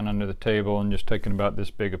 Sucked it down under the table and just taken about this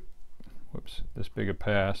big a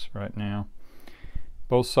pass right now.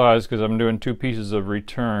 both sides because I'm doing 2 pieces of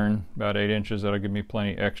return, about 8 inches. That'll give me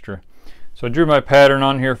plenty extra. So I drew my pattern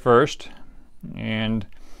on here first, and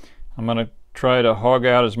I'm going to try to hog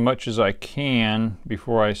out as much as I can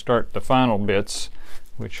before I start the final bits,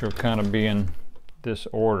 which will kind of be in this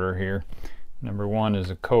order here. Number 1 is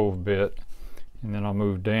a cove bit, and then I'll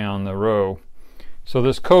move down the row. So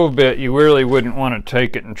this cove bit, you really wouldn't want to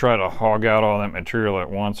take it and try to hog out all that material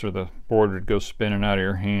at once, or the board would go spinning out of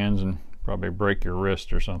your hands and probably break your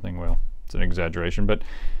wrist or something. Well, it's an exaggeration, but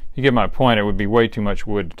you get my point. It would be way too much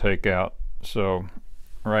wood to take out. So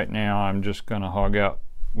right now I'm just going to hog out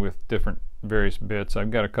with different various bits.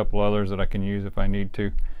 I've got a couple others that I can use if I need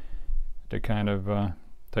to kind of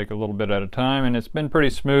take a little bit at a time, and it's been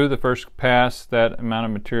pretty smooth. The first pass, that amount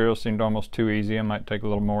of material seemed almost too easy. I might take a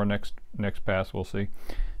little more next pass, we'll see.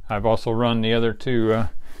 I've also run the other 2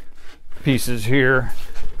 pieces here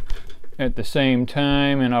at the same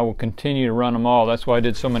time, and I will continue to run them all. That's why I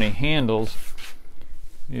did so many handles,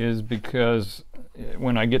 is because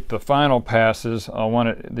when I get the final passes, I want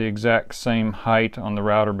it the exact same height on the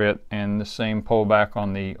router bit and the same pullback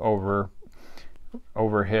on the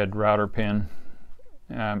overhead router pin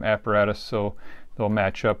apparatus, so they'll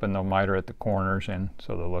match up and they'll miter at the corners, and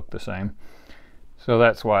so they'll look the same. So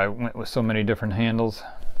that's why I went with so many different handles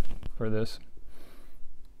for this.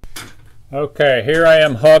 Okay, here I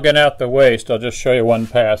am hogging out the waist. I'll just show you one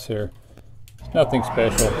pass here. It's nothing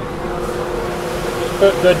special. Just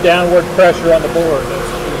put good downward pressure on the board.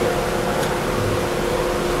 That's key.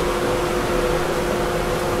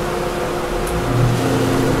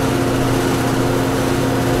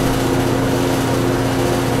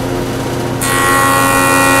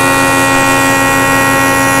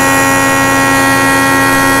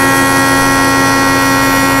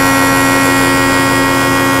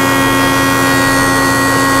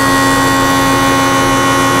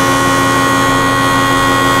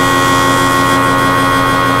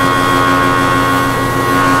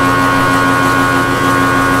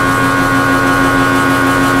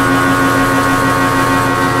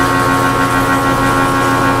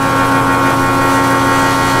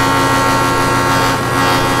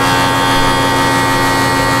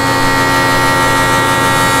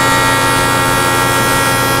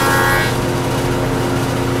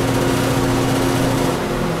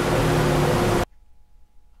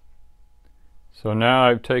 So now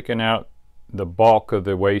I've taken out the bulk of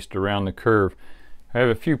the waist around the curve. I have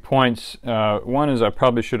a few points. One is I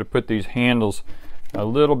probably should have put these handles a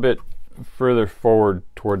little bit further forward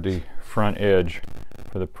toward the front edge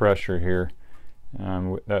for the pressure here.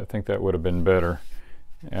 I think that would have been better.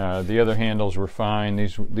 The other handles were fine.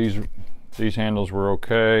 These handles were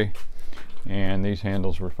okay, and these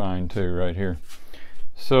handles were fine too right here.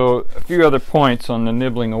 So a few other points on the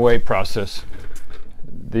nibbling away process.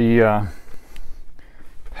 The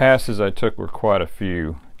passes I took were quite a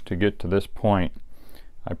few. To get to this point,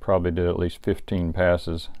 I probably did at least 15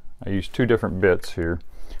 passes. I used 2 different bits here.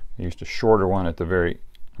 I used a shorter one at the very,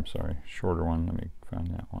 shorter one, let me find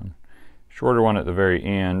that one. Shorter one at the very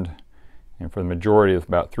end, and for the majority of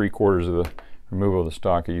about 3/4 of the removal of the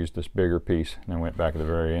stock, I used this bigger piece, and then went back at the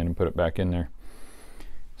very end and put it back in there.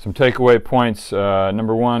 Some takeaway points.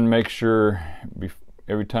 Number 1, make sure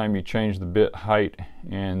every time you change the bit height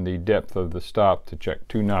and the depth of the stop to check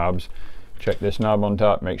 2 knobs. Check this knob on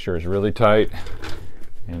top, make sure it's really tight,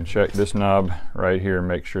 and check this knob right here,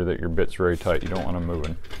 make sure that your bit's very tight. You don't want to move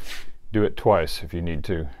it. Do it twice if you need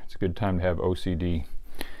to. It's a good time to have OCD.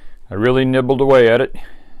 I really nibbled away at it.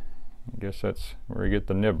 I guess that's where you get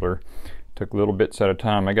the nibbler. Took little bits at a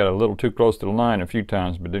time. I got a little too close to the line a few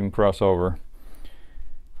times, but didn't cross over.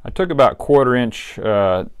 I took about 1/4 inch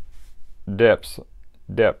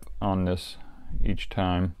depth on this each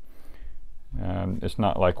time. It's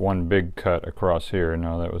not like one big cut across here.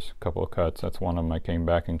 No, that was a couple of cuts. That's one of them I came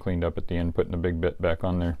back and cleaned up at the end, putting the big bit back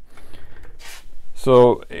on there.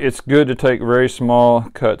 So it's good to take very small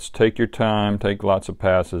cuts. Take your time, take lots of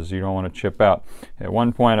passes. You don't want to chip out. At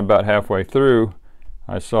one point about halfway through,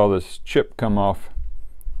 I saw this chip come off,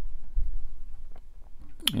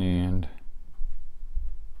 and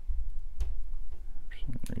for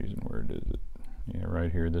some reason, where is it? Yeah,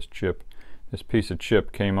 right here, this piece of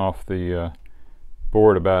chip came off the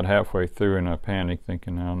board about halfway through, and I panicked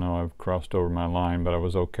thinking, oh no, I've crossed over my line, but I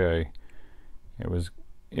was okay. It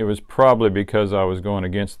was probably because I was going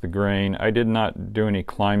against the grain. I did not do any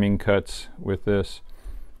climbing cuts with this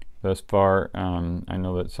thus far. I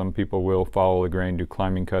know that some people will follow the grain, do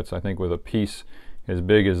climbing cuts. I think with a piece as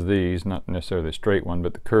big as these, not necessarily the straight one,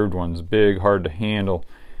 but the curved one's big, hard to handle,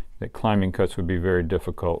 that climbing cuts would be very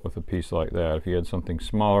difficult with a piece like that. If you had something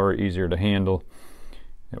smaller, easier to handle,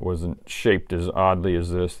 it wasn't shaped as oddly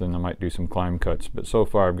as this, then I might do some climb cuts. But so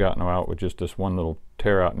far I've gotten them out with just this one little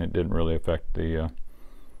tear out, and it didn't really affect the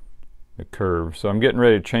curve. So I'm getting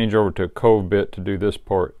ready to change over to a cove bit to do this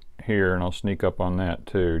part here, and I'll sneak up on that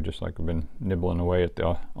too, just like I've been nibbling away at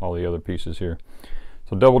all the other pieces here.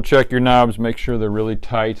 So double check your knobs, make sure they're really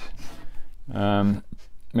tight.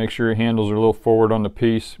 Make sure your handles are a little forward on the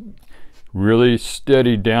piece. Really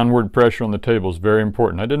steady downward pressure on the table is very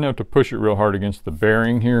important. I didn't have to push it real hard against the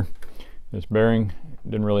bearing here. This bearing,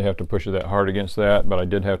 didn't really have to push it that hard against that, but I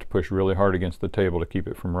did have to push really hard against the table to keep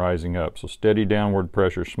it from rising up. So steady downward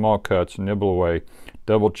pressure, small cuts, nibble away,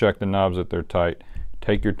 double check the knobs that they're tight.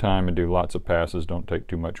 Take your time and do lots of passes. Don't take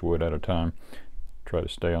too much wood at a time. Try to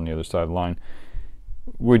stay on the other side of the line.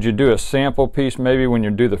 Would you do a sample piece maybe when you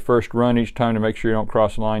do the first run each time to make sure you don't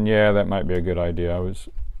cross the line? Yeah, that might be a good idea.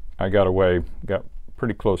 I got away, got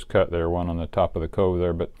pretty close cut there, one on the top of the cove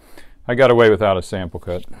there, but I got away without a sample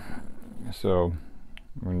cut. So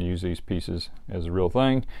I'm going to use these pieces as a real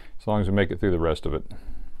thing, as long as we make it through the rest of it.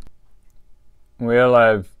 Well,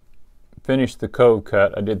 I've finished the cove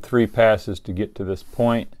cut. I did 3 passes to get to this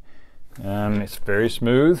point. It's very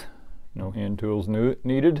smooth, no hand tools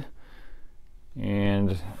needed.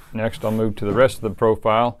 And next I'll move to the rest of the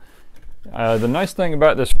profile. The nice thing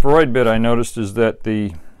about this Freud bit I noticed is that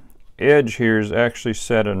the edge here is actually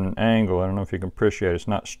set at an angle. I don't know if you can appreciate it. It's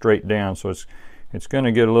not straight down, so it's going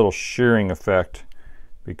to get a little shearing effect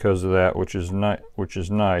because of that, which is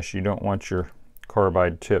nice. You don't want your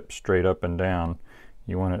carbide tip straight up and down.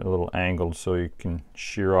 You want it a little angled so you can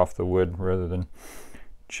shear off the wood rather than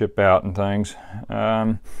chip out and things.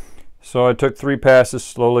 So I took 3 passes,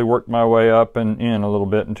 slowly worked my way up and in a little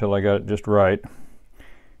bit until I got it just right.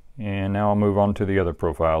 And now I'll move on to the other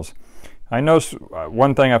profiles. I know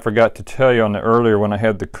one thing I forgot to tell you on the earlier when I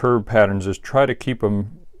had the curve patterns is try to keep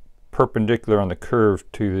them perpendicular on the curve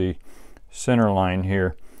to the center line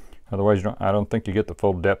here. Otherwise I don't think you get the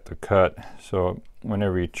full depth of cut. So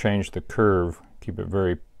whenever you change the curve, keep it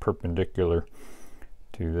very perpendicular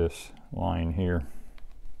to this line here.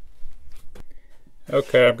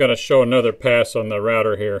 Okay, I'm going to show another pass on the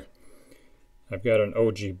router here. I've got an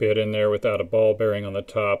OG bit in there without a ball bearing on the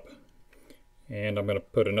top, and I'm going to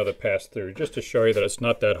put another pass through just to show you that it's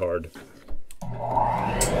not that hard.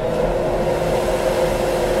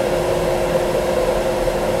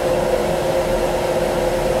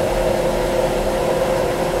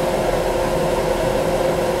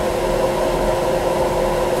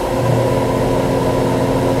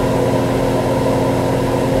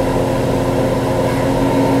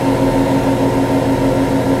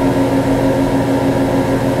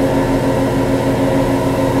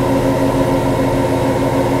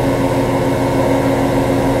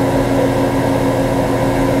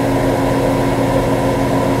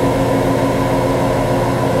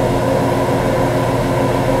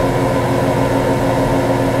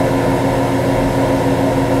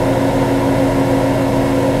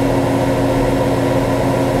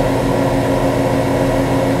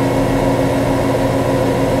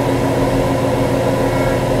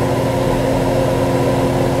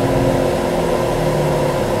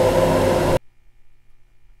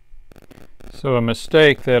 So a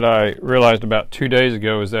mistake that I realized about 2 days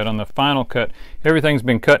ago is that on the final cut, everything's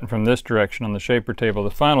been cutting from this direction on the shaper table.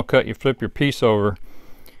 The final cut, you flip your piece over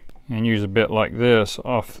and use a bit like this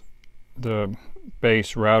off the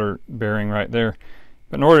base router bearing right there.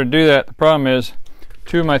 But in order to do that, the problem is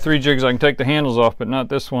 2 of my 3 jigs I can take the handles off, but not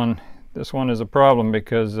this one. This one is a problem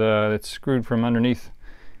because it's screwed from underneath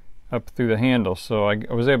up through the handle. So I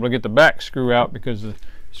was able to get the back screw out because the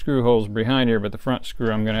screw holes behind here, but the front screw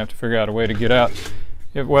I'm going to have to figure out a way to get out.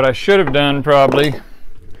 What I should have done probably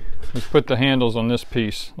was put the handles on this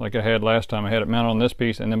piece like I had last time. I had it mounted on this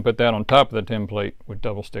piece and then put that on top of the template with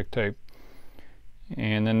double stick tape.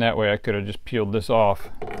 And then that way I could have just peeled this off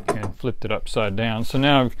and flipped it upside down. So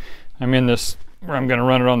now I'm in this where I'm going to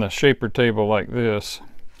run it on the shaper table like this.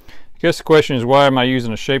 I guess the question is, why am I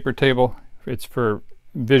using a shaper table? It's for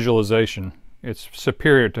visualization. It's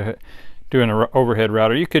superior to doing an overhead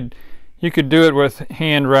router. You could do it with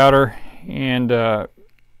hand router and a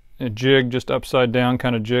jig, just upside down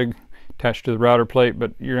kind of jig attached to the router plate,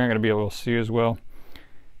 but you're not going to be able to see as well.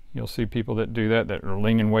 You'll see people that do that are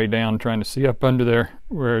leaning way down trying to see up under there,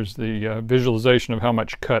 whereas the visualization of how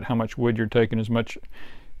much cut, how much wood you're taking is much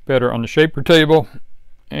better on the shaper table.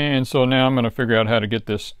 And so now I'm going to figure out how to get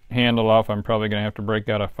this handle off. I'm probably going to have to break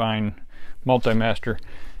out a fine multi-master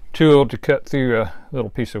tool to cut through a little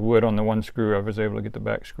piece of wood on the one screw. I was able to get the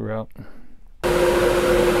back screw out.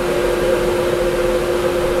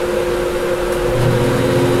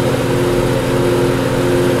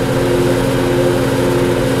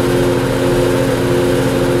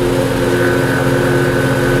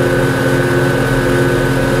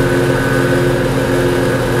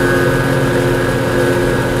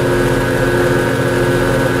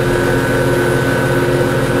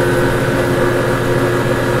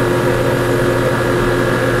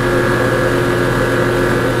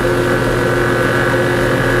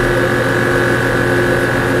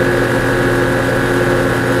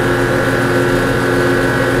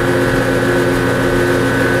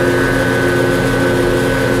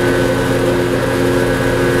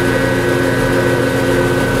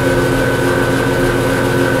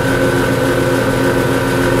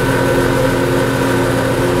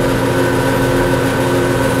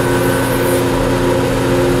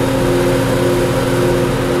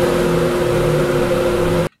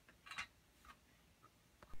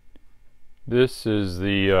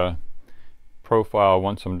 profile,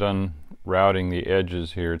 once I'm done routing the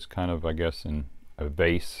edges here, it's kind of, I guess, in a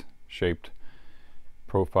vase shaped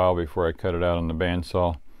profile before I cut it out on the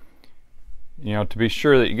bandsaw. You know, to be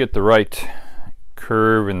sure that you get the right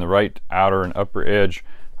curve and the right outer and upper edge,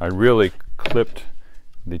 I really clipped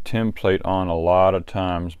the template on a lot of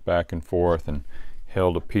times back and forth and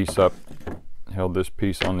held a piece up, held this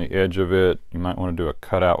piece on the edge of it. You might want to do a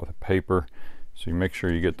cutout with a paper so you make sure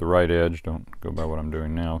you get the right edge. Don't go by what I'm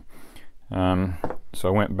doing now. So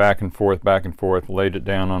I went back and forth, laid it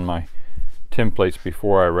down on my templates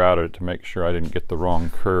before I routed it to make sure I didn't get the wrong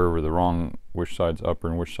curve or the wrong which side's upper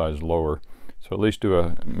and which side's lower. So at least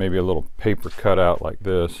do maybe a little paper cutout like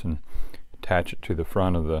this and attach it to the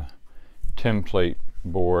front of the template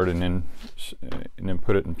board, and then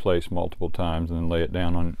put it in place multiple times, and then lay it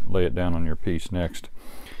down on your piece next.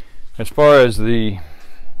 As far as the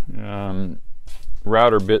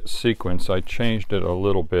router bit sequence, I changed it a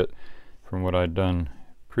little bit from what I'd done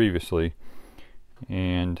previously,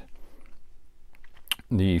 and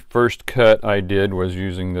the first cut I did was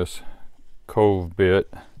using this cove bit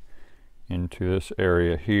into this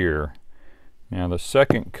area here. Now the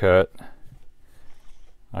second cut,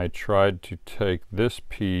 I tried to take this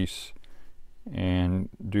piece and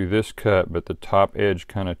do this cut, but the top edge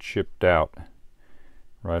kind of chipped out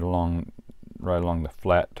right along the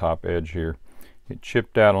flat top edge here. It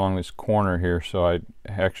chipped out along this corner here, so I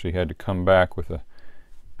actually had to come back with a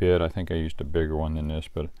bit. I think I used a bigger one than this,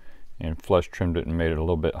 and flush trimmed it and made it a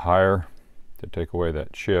little bit higher to take away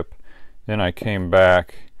that chip. Then I came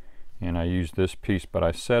back and I used this piece, but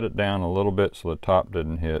I set it down a little bit so the top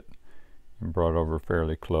didn't hit, and brought it over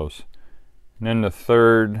fairly close. And then the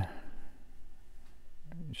third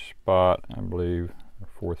spot, I believe, or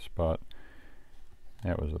fourth spot,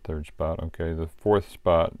 that was the third spot. Okay, the fourth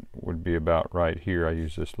spot would be about right here. I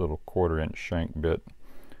use this little 1/4 inch shank bit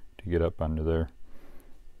to get up under there.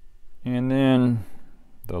 And then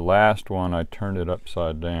the last one, I turned it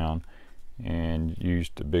upside down and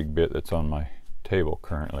used the big bit that's on my table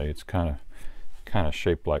currently. It's kind of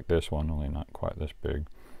shaped like this one, only not quite this big,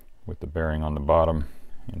 with the bearing on the bottom,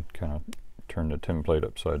 and kind of turned the template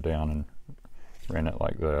upside down and ran it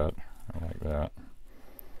like that, or like that.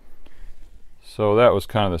 So that was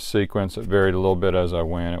kind of the sequence. It varied a little bit as I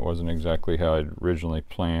went. It wasn't exactly how I'd originally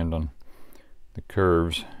planned on the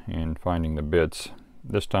curves and finding the bits.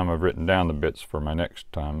 This time I've written down the bits for my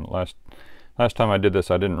next time. Last time I did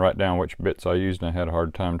this, I didn't write down which bits I used, and I had a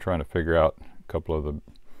hard time trying to figure out a couple of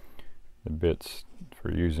the bits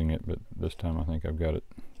for using it, but this time I think I've got it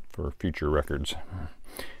for future records.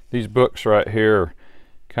 These books right here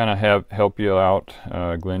kind of help you out.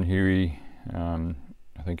 Glenn Huey,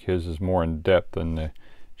 I think his is more in depth than the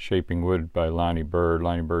Shaping Wood by Lonnie Bird.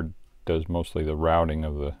 Lonnie Bird does mostly the routing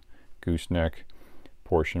of the gooseneck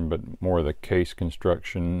portion, but more of the case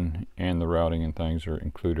construction and the routing and things are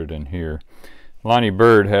included in here. Lonnie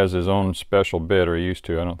Bird has his own special bit, or he used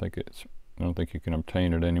to. I don't think you can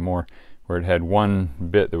obtain it anymore, where it had one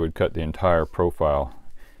bit that would cut the entire profile.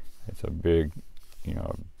 It's a big,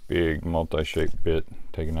 big multi-shaped bit,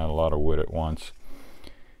 taking out a lot of wood at once.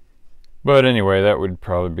 But anyway, that would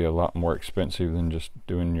probably be a lot more expensive than just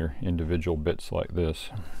doing your individual bits like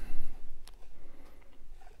this.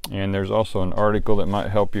 And there's also an article that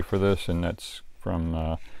might help you for this, and that's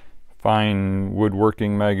from Fine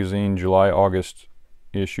Woodworking Magazine, July-August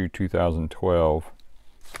issue 2012.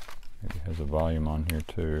 It has a volume on here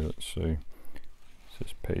too. Let's see. This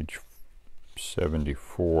is page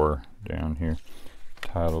 74 down here,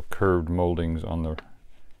 titled Curved Moldings on the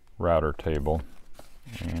Router Table.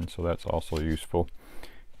 And so that's also useful.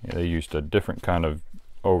 Yeah, they used a different kind of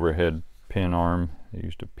overhead pin arm. They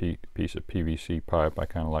used a piece of PVC pipe. I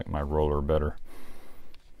kind of like my roller better.